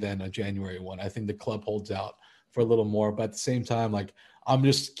likely than a January one. I think the club holds out for a little more, but at the same time, like I'm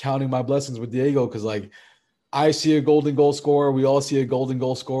just counting my blessings with Diego because like I see a golden goal scorer, we all see a golden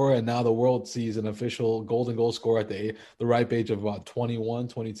goal scorer, and now the world sees an official golden goal scorer at the ripe age of about 21,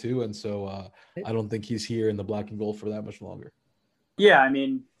 22, and so I don't think he's here in the black and gold for that much longer. Yeah, I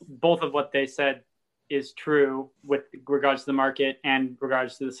mean, both of what they said is true with regards to the market and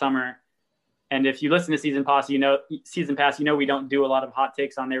regards to the summer. And if you listen to Season Pass, you know we don't do a lot of hot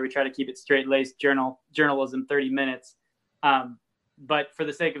takes on there. We try to keep it straight-laced journalism, 30 minutes. But for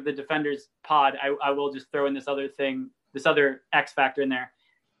the sake of the Defenders pod, I will just throw in this other X factor in there.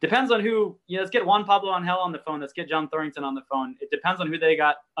 Depends on who, let's get Juan Pablo Angel on the phone. Let's get John Thorrington on the phone. It depends on who they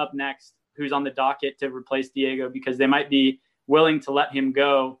got up next, who's on the docket to replace Diego, because they might be willing to let him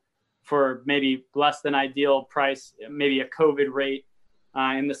go for maybe less than ideal price, maybe a COVID rate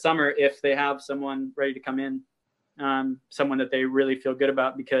in the summer if they have someone ready to come in, someone that they really feel good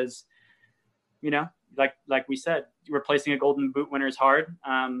about, because, like we said, replacing a Golden Boot winner is hard.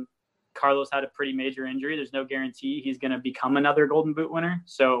 Carlos had a pretty major injury. There's no guarantee he's going to become another Golden Boot winner.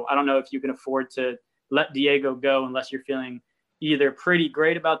 So I don't know if you can afford to let Diego go unless you're feeling either pretty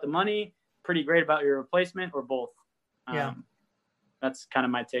great about the money, pretty great about your replacement, or both. That's kind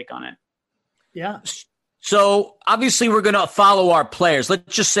of my take on it. Yeah. So obviously we're going to follow our players.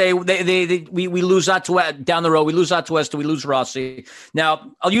 Let's just say we lose down the road. We lose Atuesta, we lose Rossi.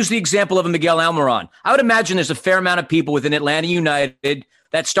 Now I'll use the example of a Miguel Almiron. I would imagine there's a fair amount of people within Atlanta United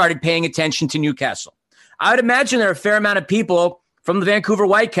that started paying attention to Newcastle. I would imagine there are a fair amount of people from the Vancouver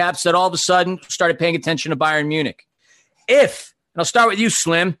Whitecaps that all of a sudden started paying attention to Bayern Munich. And I'll start with you,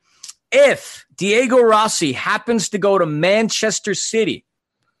 Slim, if Diego Rossi happens to go to Manchester City,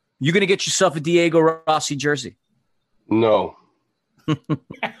 you're going to get yourself a Diego Rossi jersey? No. All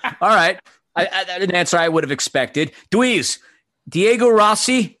right. An answer I would have expected. Dweez, Diego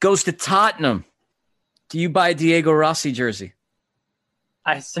Rossi goes to Tottenham. Do you buy a Diego Rossi jersey?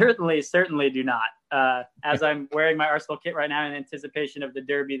 I certainly do not. As I'm wearing my Arsenal kit right now in anticipation of the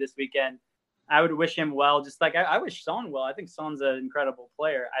derby this weekend, I would wish him well. Just like I wish Son well. I think Son's an incredible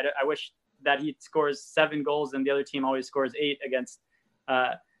player. I wish that he scores 7 goals and the other team always scores 8 against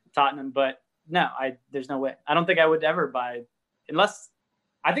Tottenham. But no, there's no way. I don't think I would ever buy, unless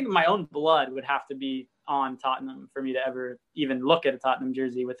I think my own blood would have to be on Tottenham for me to ever even look at a Tottenham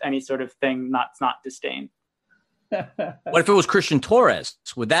jersey with any sort of thing not disdain. What if it was Christian Torres?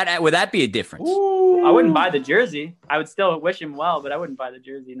 Would that be a difference? Ooh. I wouldn't buy the jersey. I would still wish him well, but I wouldn't buy the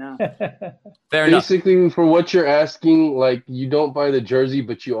jersey. No. Fair enough. Basically, for what you're asking, like, you don't buy the jersey,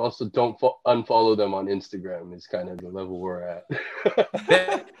 but you also don't unfollow them on Instagram. Is kind of the level we're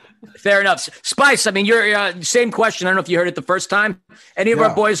at. Fair enough. Spice, I mean, you're same question. I don't know if you heard it the first time. Any of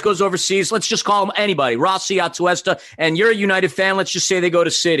our boys goes overseas. Let's just call them anybody. Rossi, Atuesta, and you're a United fan. Let's just say they go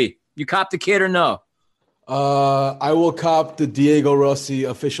to City. You cop the kid or no? I will cop the Diego Rossi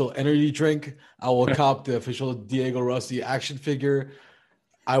official energy drink. I will cop the official Diego Rossi action figure.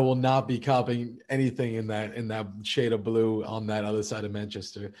 I will not be copying anything in that shade of blue on that other side of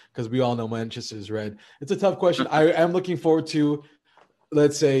Manchester, because we all know Manchester is red. It's a tough question. I am looking forward to,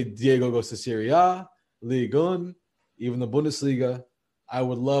 let's say Diego goes to Serie A, Ligue 1, even the Bundesliga. I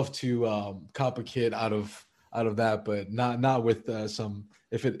would love to cop a kid out of that, but not with some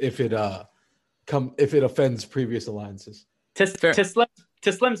if it offends previous alliances.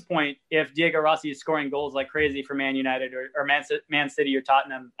 To Slim's point, if Diego Rossi is scoring goals like crazy for Man United or Man City or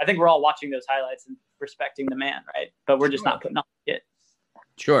Tottenham, I think we're all watching those highlights and respecting the man, right? But we're just not putting on the kid.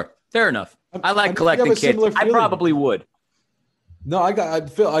 Sure, fair enough. I like collecting kids. I probably would. No,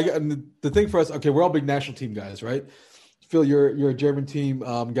 Phil. The thing for us, okay, we're all big national team guys, right? Phil, you're a German team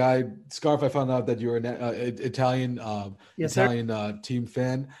guy. Scarf, I found out that you're an Italian team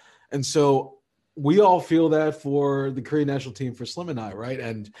fan, and so we all feel that for the Korean national team for Slim and I, right?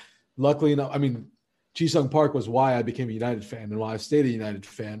 And luckily enough, I mean, Ji-sung Park was why I became a United fan and why I stayed a United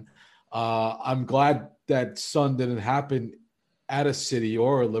fan. I'm glad that Son didn't happen at a City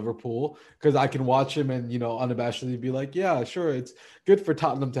or a Liverpool, because I can watch him and, unabashedly be like, yeah, sure, it's good for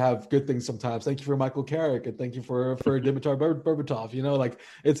Tottenham to have good things sometimes. Thank you for Michael Carrick and thank you for Dimitar Berbatov. Like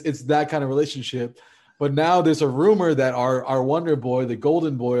it's that kind of relationship. But now there's a rumor that our wonder boy, the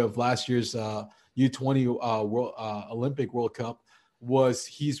golden boy of last year's U20 Olympic World Cup,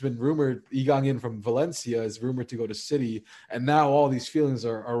 he's been rumored, Lee Gang-in from Valencia is rumored to go to City, and now all these feelings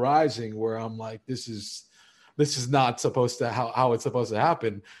are arising where I'm like, this is not supposed to how it's supposed to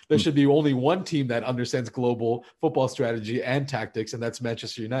happen. There should be only one team that understands global football strategy and tactics, and that's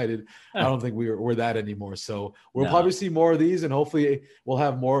Manchester United. I don't think we're that anymore. So we'll probably see more of these, and hopefully we'll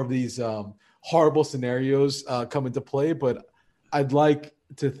have more of these horrible scenarios come into play. But I'd like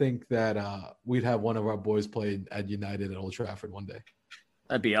to think that we'd have one of our boys play at United at Old Trafford one day.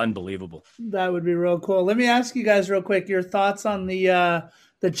 That'd be unbelievable. That would be real cool. Let me ask you guys real quick your thoughts on the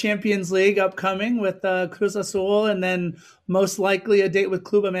the Champions League upcoming with Cruz Azul, and then most likely a date with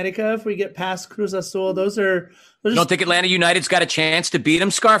Club America if we get past Cruz Azul. Those are. You don't think Atlanta United's got a chance to beat them,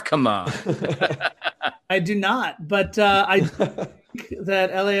 Scarf? Come on. I do not, but I think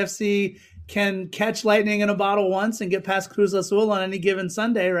that LAFC can catch lightning in a bottle once and get past Cruz Azul on any given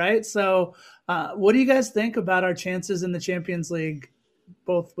Sunday, right? So what do you guys think about our chances in the Champions League,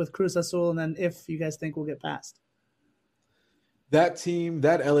 both with Cruz Azul and then if you guys think we'll get past? That team,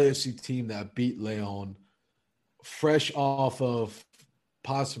 that LAFC team that beat Leon, fresh off of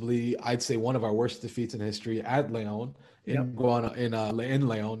possibly, I'd say, one of our worst defeats in history at Leon in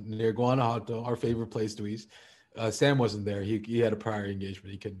Leon near Guanajuato, our favorite place, Luis. Sam wasn't there. He had a prior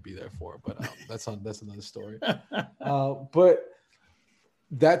engagement he couldn't be there for, but that's another story. But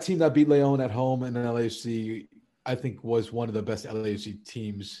that team that beat Leon at home in LAFC, I think, was one of the best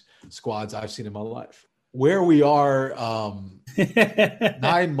LAFC squads I've seen in my life. Where we are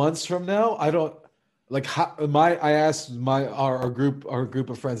 9 months from now, I don't. Like I asked our group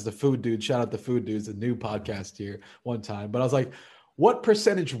of friends, the Food Dude, shout out the Food Dudes, a new podcast here one time. But I was like, what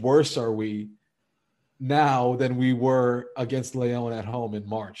percentage worse are we now than we were against Leon at home in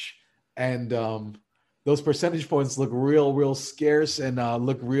March? And those percentage points look real scarce and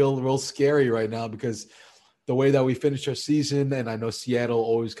look real scary right now because the way that we finished our season, and I know Seattle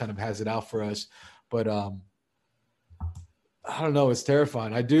always kind of has it out for us, but I don't know. It's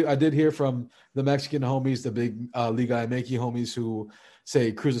terrifying. I did hear from the Mexican homies, the big Liga MX homies, who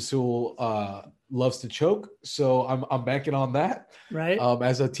say Cruz Azul loves to choke. So I'm banking on that. Right.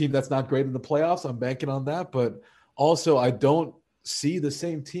 As a team that's not great in the playoffs, I'm banking on that. But also, I don't see the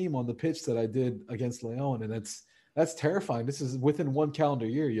same team on the pitch that I did against Leon, and that's terrifying. This is within one calendar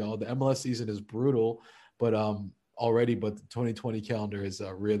year, y'all. The MLS season is brutal, but the 2020 calendar is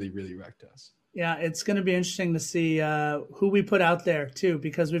really wrecked us. Yeah, it's going to be interesting to see who we put out there, too,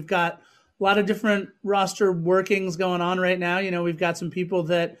 because we've got a lot of different roster workings going on right now. You know, we've got some people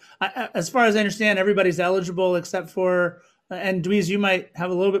that, as far as I understand, everybody's eligible except for, and Dweez, you might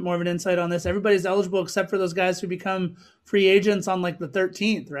have a little bit more of an insight on this. Everybody's eligible except for those guys who become free agents on like the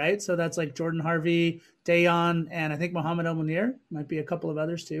 13th, right? So that's like Jordan Harvey, Dayon, and I think Mohamed El Munir. Might be a couple of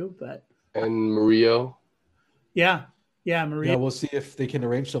others too, but. And Murillo. Yeah. Yeah, Maria. Yeah, we'll see if they can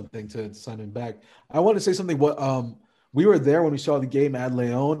arrange something to sign him back. I want to say something. We were there when we saw the game at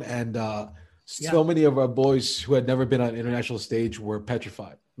Leon, and so many of our boys who had never been on an international stage were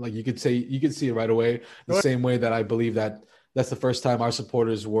petrified. Like you could see it right away. The same way that I believe that's the first time our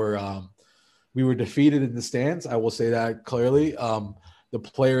supporters were we were defeated in the stands. I will say that clearly. The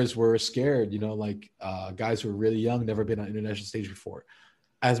players were scared. You know, like guys who were really young, never been on an international stage before.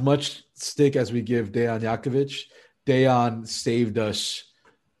 As much stick as we give Dejan Jakovic, Dayon saved us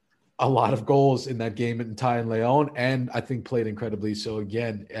a lot of goals in that game in Ty and Leon, and I think played incredibly so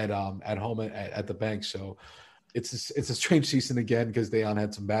again at home at the bank. So it's a strange season again because Dayon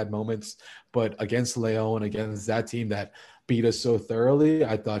had some bad moments, but against Leon, against that team that beat us so thoroughly,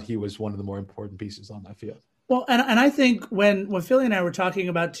 I thought he was one of the more important pieces on that field. Well, and I think when Philly and I were talking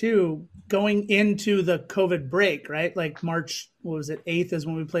about too, going into the COVID break, right? Like March, 8th is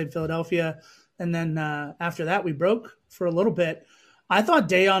when we played Philadelphia. And then after that, we broke for a little bit. I thought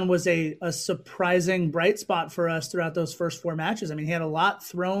Dayon was a surprising bright spot for us throughout those first four matches. I mean, he had a lot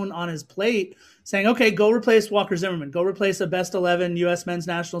thrown on his plate saying, okay, go replace Walker Zimmerman. Go replace a best 11 U.S. men's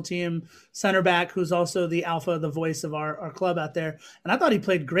national team center back who's also the alpha, the voice of our club out there. And I thought he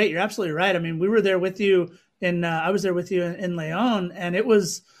played great. You're absolutely right. I mean, we were there with you I was there with you in Leon, and it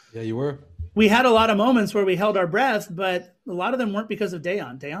was – Yeah, you were. We had a lot of moments where we held our breath, but a lot of them weren't because of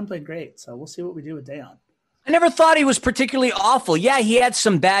Dayon. Dayon played great, so we'll see what we do with Dayon. I never thought he was particularly awful. Yeah, he had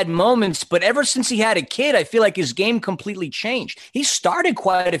some bad moments, but ever since he had a kid, I feel like his game completely changed. He started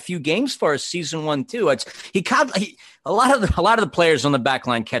quite a few games for us season 1 too. A lot of the players on the back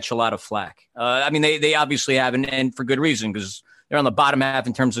line catch a lot of flack. I mean, they obviously have, and for good reason, because they're on the bottom half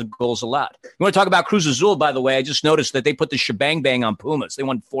in terms of goals allowed. You want to talk about Cruz Azul, by the way? I just noticed that they put the shebang bang on Pumas. They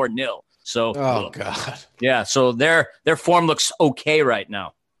won 4-0. So, oh God, yeah. So their form looks okay right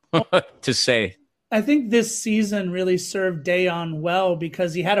now, to say. I think this season really served Dayon well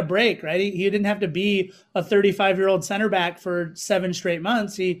because he had a break, right? He didn't have to be a 35-year-old center back for 7 straight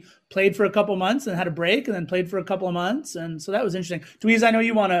months. He played for a couple months and had a break and then played for a couple of months. And so that was interesting. Dweez, I know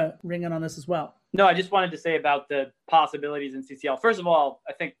you want to ring in on this as well. No, I just wanted to say about the possibilities in CCL. First of all,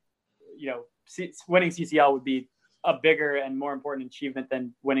 I think, winning CCL would be a bigger and more important achievement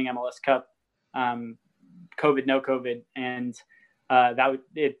than winning MLS Cup, COVID, no COVID. And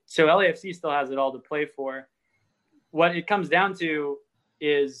so LAFC still has it all to play for. What it comes down to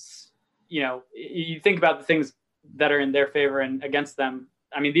is, you think about the things that are in their favor and against them.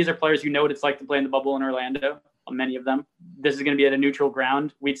 I mean, these are players who know what it's like to play in the bubble in Orlando. Many of them. This is going to be at a neutral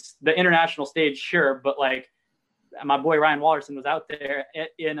ground. The international stage, sure, but like my boy Ryan Wallerson was out there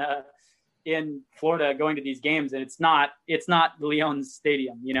in Florida going to these games, and it's not the Leon's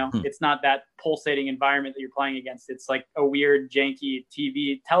stadium. You know, it's not that pulsating environment that you're playing against. It's like a weird, janky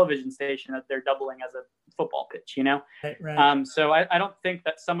television station that they're doubling as a football pitch. You know, right. So I don't think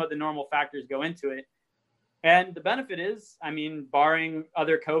that some of the normal factors go into it. And the benefit is, I mean, barring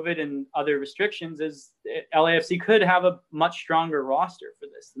other COVID and other restrictions, is LAFC could have a much stronger roster for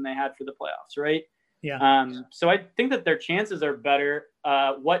this than they had for the playoffs, right? Yeah. So I think that their chances are better.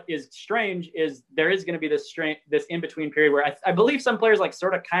 What is strange is there is going to be this in-between period where I believe some players like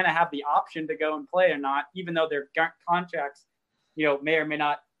sort of kind of have the option to go and play or not, even though their contracts, you know, may or may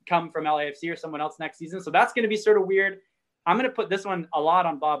not come from LAFC or someone else next season. So that's going to be sort of weird. I'm going to put this one a lot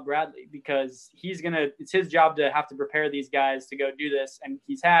on Bob Bradley because it's his job to have to prepare these guys to go do this. And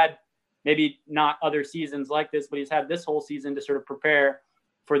he's had maybe not other seasons like this, but he's had this whole season to sort of prepare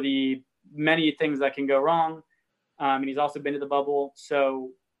for the many things that can go wrong. And he's also been to the bubble.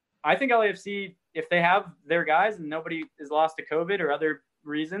 So I think LAFC, if they have their guys and nobody is lost to COVID or other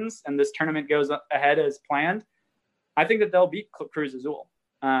reasons, and this tournament goes ahead as planned, I think that they'll beat Cruz Azul.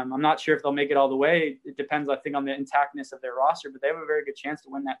 I'm not sure if they'll make it all the way. It depends, I think, on the intactness of their roster, but they have a very good chance to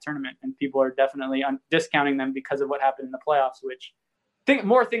win that tournament. And people are definitely discounting them because of what happened in the playoffs, which I think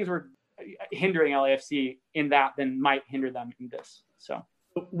more things were hindering LAFC in that than might hinder them in this. So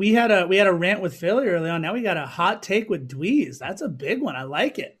we had a rant with Philly early on. Now we got a hot take with Dweez. That's a big one. I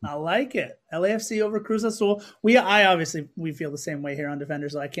like it. LAFC over Cruz Azul. We feel the same way here on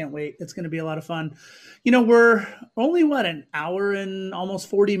Defenders. So I can't wait. It's going to be a lot of fun. You know, we're only an hour and almost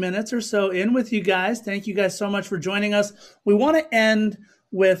 40 minutes or so in with you guys. Thank you guys so much for joining us. We want to end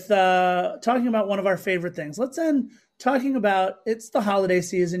with talking about one of our favorite things. Let's end talking about, it's the holiday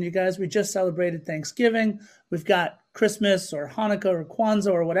season, you guys. We just celebrated Thanksgiving. We've got Christmas or Hanukkah or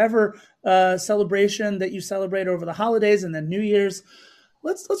Kwanzaa or whatever celebration that you celebrate over the holidays, and then New Year's.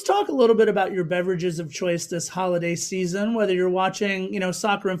 Let's talk a little bit about your beverages of choice this holiday season, whether you're watching,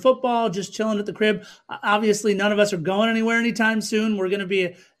 soccer and football, just chilling at the crib. Obviously, none of us are going anywhere anytime soon. We're going to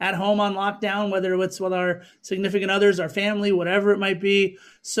be at home on lockdown, whether it's with our significant others, our family, whatever it might be.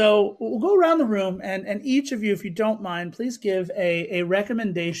 So we'll go around the room, and each of you, if you don't mind, please give a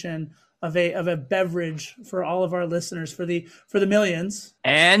recommendation of a beverage for all of our listeners, for the millions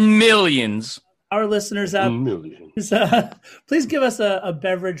and millions. Our listeners out, please give us a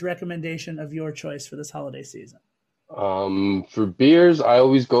beverage recommendation of your choice for this holiday season. For beers, I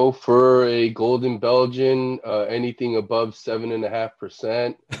always go for a Golden Belgian, anything above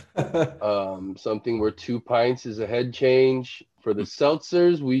 7.5%. Something where 2 pints is a head change. For the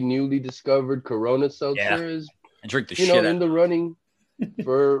seltzers, we newly discovered Corona seltzers. I drink the shit in the running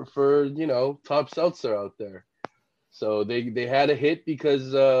for top seltzer out there. So they had a hit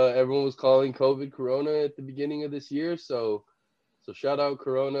because everyone was calling COVID Corona at the beginning of this year. So shout out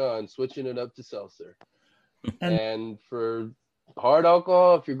Corona on switching it up to seltzer. And for hard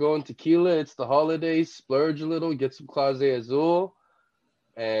alcohol, if you're going tequila, it's the holidays. Splurge a little, get some Clase Azul.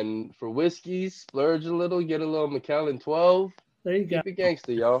 And for whiskeys, splurge a little, get a little Macallan 12. There you go. Keep it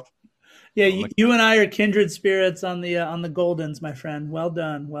gangster, y'all. Yeah, you and I are kindred spirits on the Goldens, my friend. Well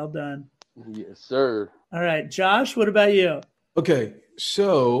done. Yes, sir. All right, Josh, what about you? Okay,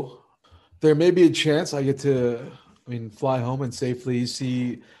 so there may be a chance I get to, fly home and safely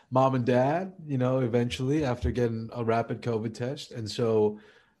see mom and dad, eventually after getting a rapid COVID test. And so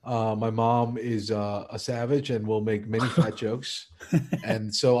my mom is a savage and will make many fat jokes.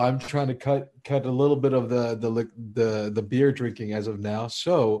 And so I'm trying to cut a little bit of the beer drinking as of now.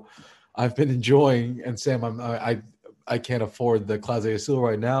 So I've been enjoying, and Sam, I can't afford the Clase Azul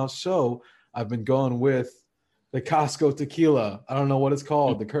right now, so I've been going with the Costco tequila. I don't know what it's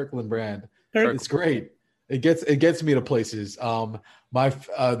called, the Kirkland brand. It's great. It gets me to places.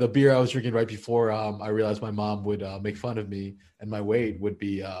 The beer I was drinking right before I realized my mom would make fun of me and my weight would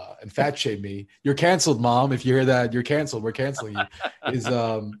be and fat shame me. You're canceled, Mom. If you hear that, you're canceled. We're canceling you.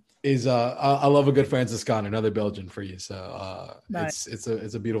 I love a good Franciscan, another Belgian for you. So nice. It's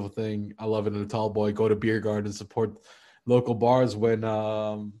a beautiful thing. I love it. And a tall boy, go to beer garden, support local bars when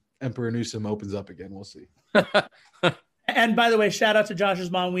Emperor Newsom opens up again. We'll see. And by the way, shout out to Josh's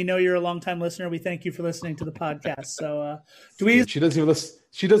mom. We know you're a longtime listener. We thank you for listening to the podcast. So she doesn't even listen.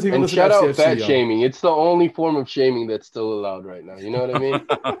 She doesn't even listen. Shout to out fat shaming. It's the only form of shaming that's still allowed right now. You know what I mean?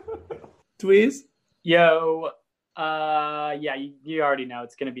 Dweez? Yo, yeah, you already know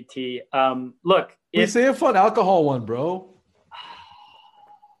it's gonna be tea. Look, say a fun alcohol one, bro.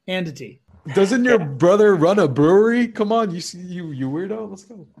 And a tea. Doesn't your brother run a brewery? Come on, you weirdo. Let's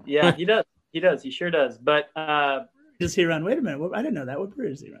go. Yeah, he does. He sure does. But does he run? Wait a minute. I didn't know that. What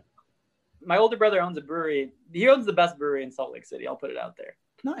brewery does he run? My older brother owns a brewery. He owns the best brewery in Salt Lake City. I'll put it out there.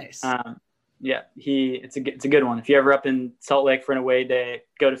 Nice. Yeah, it's a good one. If you're ever up in Salt Lake for an away day,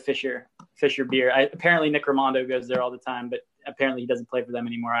 go to Fisher Beer. Apparently Nick Raimondo goes there all the time, but apparently he doesn't play for them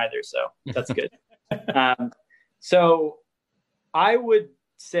anymore either. So that's good. So I would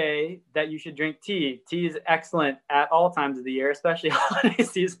say that you should drink tea. Tea is excellent at all times of the year, especially holiday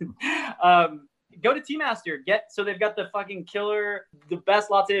season. Go to Tea Master. So they've got the fucking killer, the best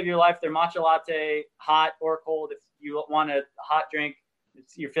latte of your life. Their matcha latte, hot or cold. If you want a hot drink,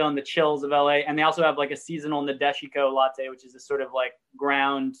 you're feeling the chills of LA. And they also have like a seasonal Nadeshiko latte, which is a sort of like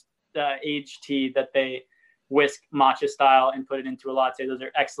ground aged tea that they whisk matcha style and put it into a latte. Those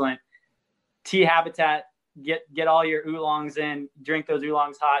are excellent. Tea Habitat. Get all your oolongs in. Drink those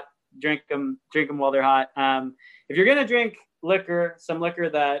oolongs hot. Drink them while they're hot. If you're gonna drink liquor, some liquor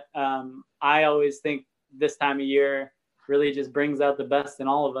that I always think this time of year really just brings out the best in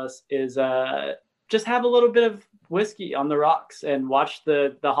all of us is just have a little bit of whiskey on the rocks and watch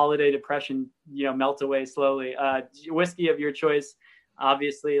the holiday depression melt away slowly. Whiskey of your choice,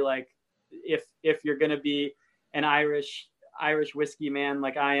 obviously. Like if you're gonna be an Irish whiskey man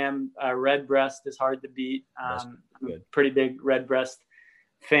like I am, Redbreast is hard to beat. I'm a pretty big Redbreast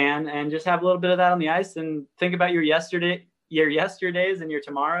fan, and just have a little bit of that on the ice and think about your yesterdays and your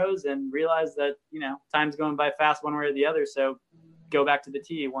tomorrows, and realize that time's going by fast one way or the other. So go back to the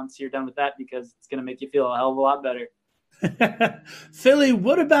tea once you're done with that, because it's going to make you feel a hell of a lot better. Philly,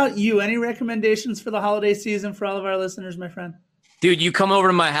 what about you? Any recommendations for the holiday season for all of our listeners, my friend? Dude, you come over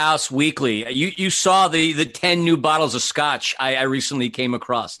to my house weekly. You saw the 10 new bottles of scotch I recently came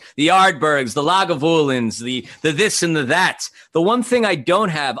across. The Ardbergs, the Lagavulins, the this and the that. The one thing I don't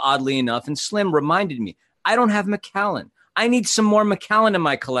have, oddly enough, and Slim reminded me, I don't have Macallan. I need some more Macallan in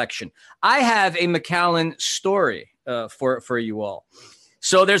my collection. I have a Macallan story for you all.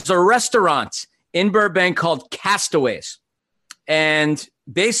 So there's a restaurant in Burbank called Castaways. And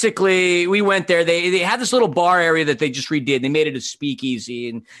basically, we went there. They had this little bar area that they just redid. They made it a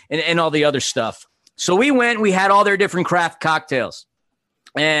speakeasy and all the other stuff. So we went. We had all their different craft cocktails.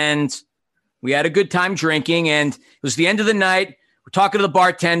 And we had a good time drinking. And it was the end of the night. We're talking to the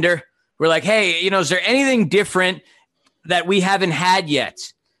bartender. We're like, hey, is there anything different that we haven't had yet?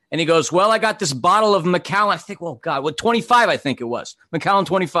 And he goes, well, I got this bottle of Macallan. I think, 25, I think it was. Macallan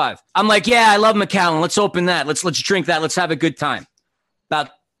 25. I'm like, yeah, I love Macallan. Let's open that. Let's drink that. Let's have a good time. About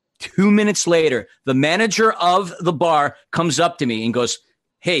 2 minutes later, the manager of the bar comes up to me and goes,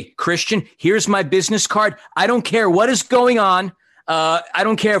 hey, Christian, here's my business card. I don't care what is going on. I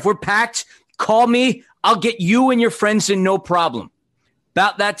don't care if we're packed. Call me. I'll get you and your friends in, no problem.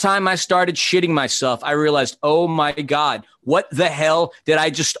 About that time, I started shitting myself. I realized, oh, my God, what the hell did I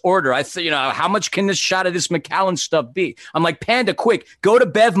just order? I thought, how much can this shot of this Macallan stuff be? I'm like, Panda, quick, go to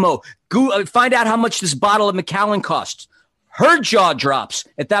Bevmo. Find out how much this bottle of Macallan costs. Her jaw drops.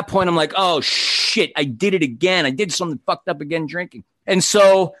 At that point, I'm like, oh, shit, I did it again. I did something fucked up again drinking. And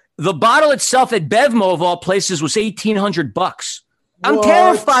so the bottle itself at Bevmo, of all places, was $1,800. I'm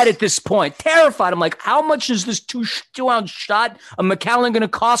terrified at this point. Terrified. I'm like, how much is this 2-ounce shot of Macallan going to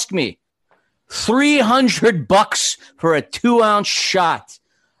cost me? $300 for a 2-ounce shot.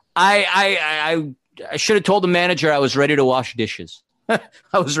 I should have told the manager I was ready to wash dishes.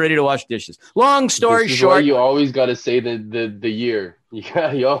 I was ready to wash dishes. Long story this is short, why you always got to say the year.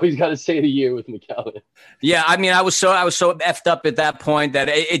 You always got to say the year with Macallan. Yeah, I mean, I was so effed up at that point that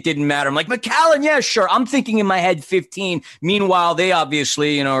it didn't matter. I'm like, Macallan, yeah, sure. I'm thinking in my head 15. Meanwhile, they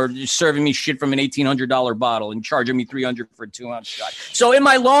obviously, are serving me shit from an $1,800 bottle and charging me $300 for a 2-ounce shot. So in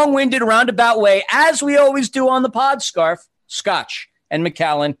my long-winded roundabout way, as we always do on the pod, Scarf, Scotch and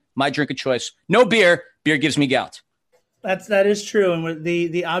Macallan, my drink of choice. No beer. Beer gives me gout. That is true, and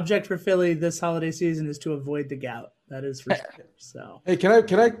the object for Philly this holiday season is to avoid the gout. That is for sure. So, hey, can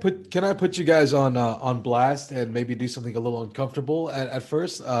I put you guys on blast and maybe do something a little uncomfortable at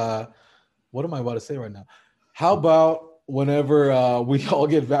first? What am I about to say right now? How about whenever we all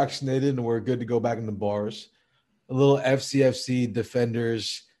get vaccinated and we're good to go back in the bars, a little FCFC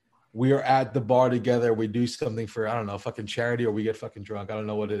Defenders. We are at the bar together. We do something for, I don't know, fucking charity, or we get fucking drunk. I don't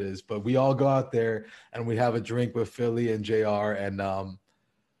know what it is, but we all go out there and we have a drink with Philly and JR and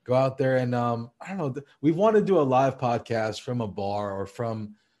go out there and I don't know. We've wanted to do a live podcast from a bar or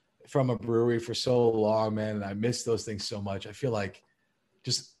from a brewery for so long, man. And I miss those things so much. I feel like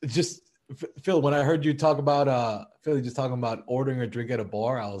just Phil, when I heard you talk about Philly just talking about ordering a drink at a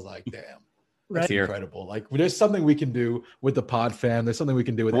bar, I was like, damn. That's Right. incredible. Like there's something we can do with the pod fam. There's something we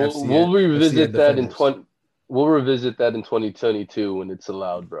can do with We'll, FC. we'll revisit that in Defenders. We'll revisit that in 2022 when it's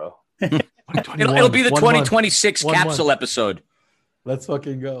allowed, bro. It'll be the 1 month. 2026 1 capsule month. episode. Let's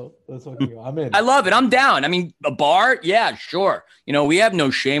fucking go. I'm in. I love it. I'm down. I mean, a bar? Yeah, sure. We have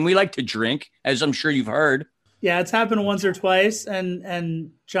no shame. We like to drink, as I'm sure you've heard. Yeah, it's happened once or twice,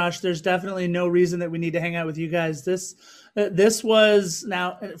 and Josh, there's definitely no reason that we need to hang out with you guys. This was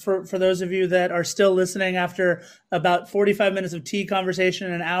now for those of you that are still listening after about 45 minutes of tea conversation,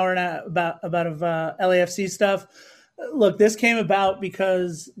 and an hour and about of LAFC stuff. Look, this came about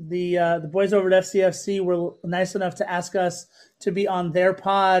because the boys over at FCFC were nice enough to ask us to be on their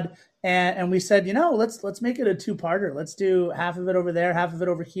pod, and we said, let's make it a two-parter. Let's do half of it over there, half of it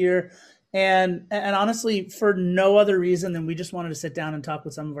over here. And honestly, for no other reason than we just wanted to sit down and talk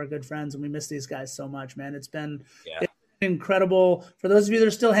with some of our good friends, and we miss these guys so much, man. It's been incredible. For those of you that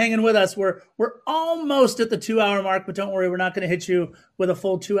are still hanging with us, we're almost at the 2-hour mark, but don't worry, we're not going to hit you with a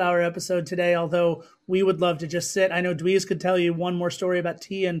full 2-hour episode today, although we would love to just sit. I know Dweez could tell you one more story about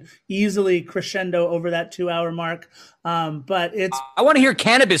tea and easily crescendo over that 2-hour mark. But I want to hear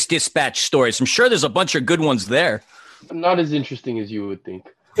Cannabis Dispatch stories. I'm sure there's a bunch of good ones there. Not as interesting as you would think.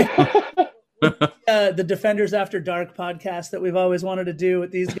 The Defenders After Dark podcast that we've always wanted to do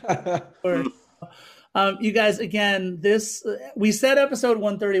with these guys. You guys, again, we said episode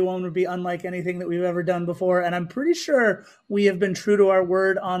 131 would be unlike anything that we've ever done before, and I'm pretty sure we have been true to our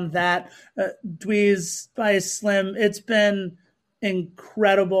word on that. Dweez, Spice, Slim, it's been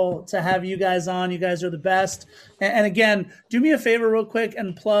incredible to have you guys on. You guys are the best. And again, do me a favor real quick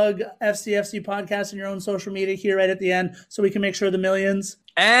and plug FCFC podcast in your own social media here right at the end so we can make sure the millions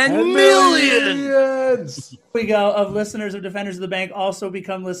and millions here we go of listeners of Defenders of the Bank also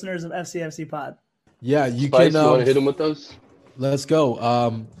become listeners of FCFC Pod. Yeah, you Spice, can. You want to hit them with those? Let's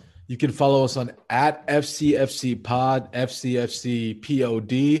go. You can follow us on @FCFC Pod, FCFC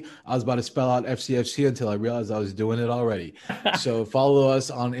POD. I was about to spell out FCFC until I realized I was doing it already. So follow us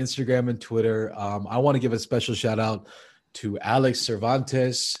on Instagram and Twitter. I want to give a special shout out to Alex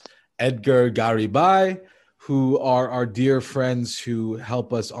Cervantes, Edgar Garibay, who are our dear friends who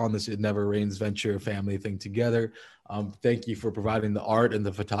help us on this It Never Rains venture family thing together. Thank you for providing the art and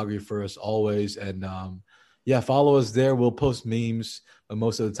the photography for us always. And follow us there. We'll post memes, but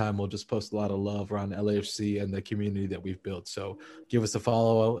most of the time we'll just post a lot of love around LAFC and the community that we've built. So give us a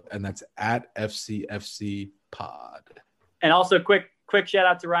follow, and that's @FCFC Pod. And also quick shout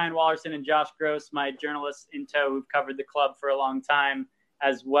out to Ryan Wallerson and Josh Gross, my journalists in tow who've covered the club for a long time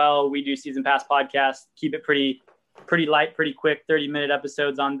as well. We do Season Pass podcast, keep it pretty light, pretty quick, 30-minute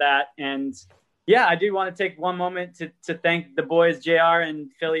episodes on that. And yeah, I do want to take one moment to thank the boys, JR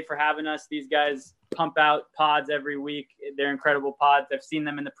and Philly, for having us. These guys pump out pods every week. They're incredible pods. I've seen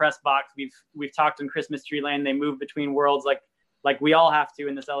them in the press box. We've talked on Christmas Tree Lane. They move between worlds like we all have to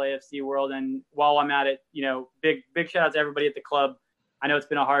in this LAFC world. And while I'm at it, big shout out to everybody at the club. I know it's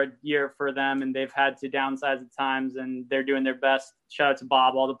been a hard year for them, and they've had to downsize at times, and they're doing their best. Shout out to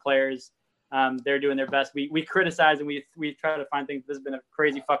Bob, all the players. They're doing their best. We criticize and we try to find things. This has been a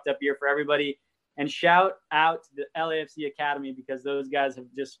crazy fucked up year for everybody. And shout out to the LAFC Academy, because those guys have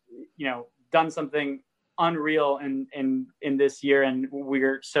just, done something unreal in this year. And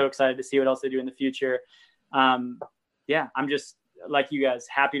we're so excited to see what else they do in the future. I'm just, like you guys,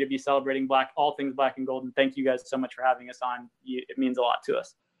 happy to be celebrating all things black and gold. And thank you guys so much for having us on. It means a lot to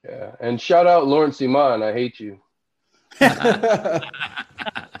us. Yeah. And shout out Lawrence Iman. I hate you.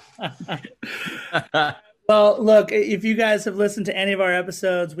 Well, look, if you guys have listened to any of our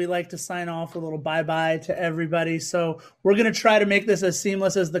episodes, we like to sign off with a little bye-bye to everybody. So we're going to try to make this as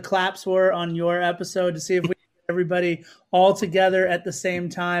seamless as the claps were on your episode to see if we can get everybody all together at the same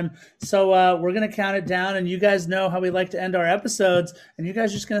time. So we're going to count it down, and you guys know how we like to end our episodes, and you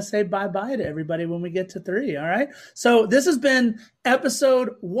guys are just going to say bye-bye to everybody when we get to 3, all right? So this has been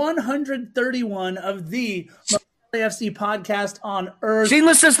episode 131 of the LAFC podcast on Earth.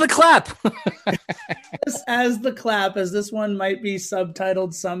 Seamless as the clap. As the clap, as this one might be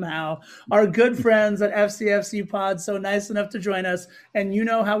subtitled somehow. Our good friends at FCFC Pod, so nice enough to join us. And you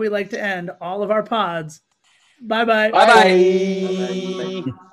know how we like to end all of our pods. Bye-bye. Bye-bye.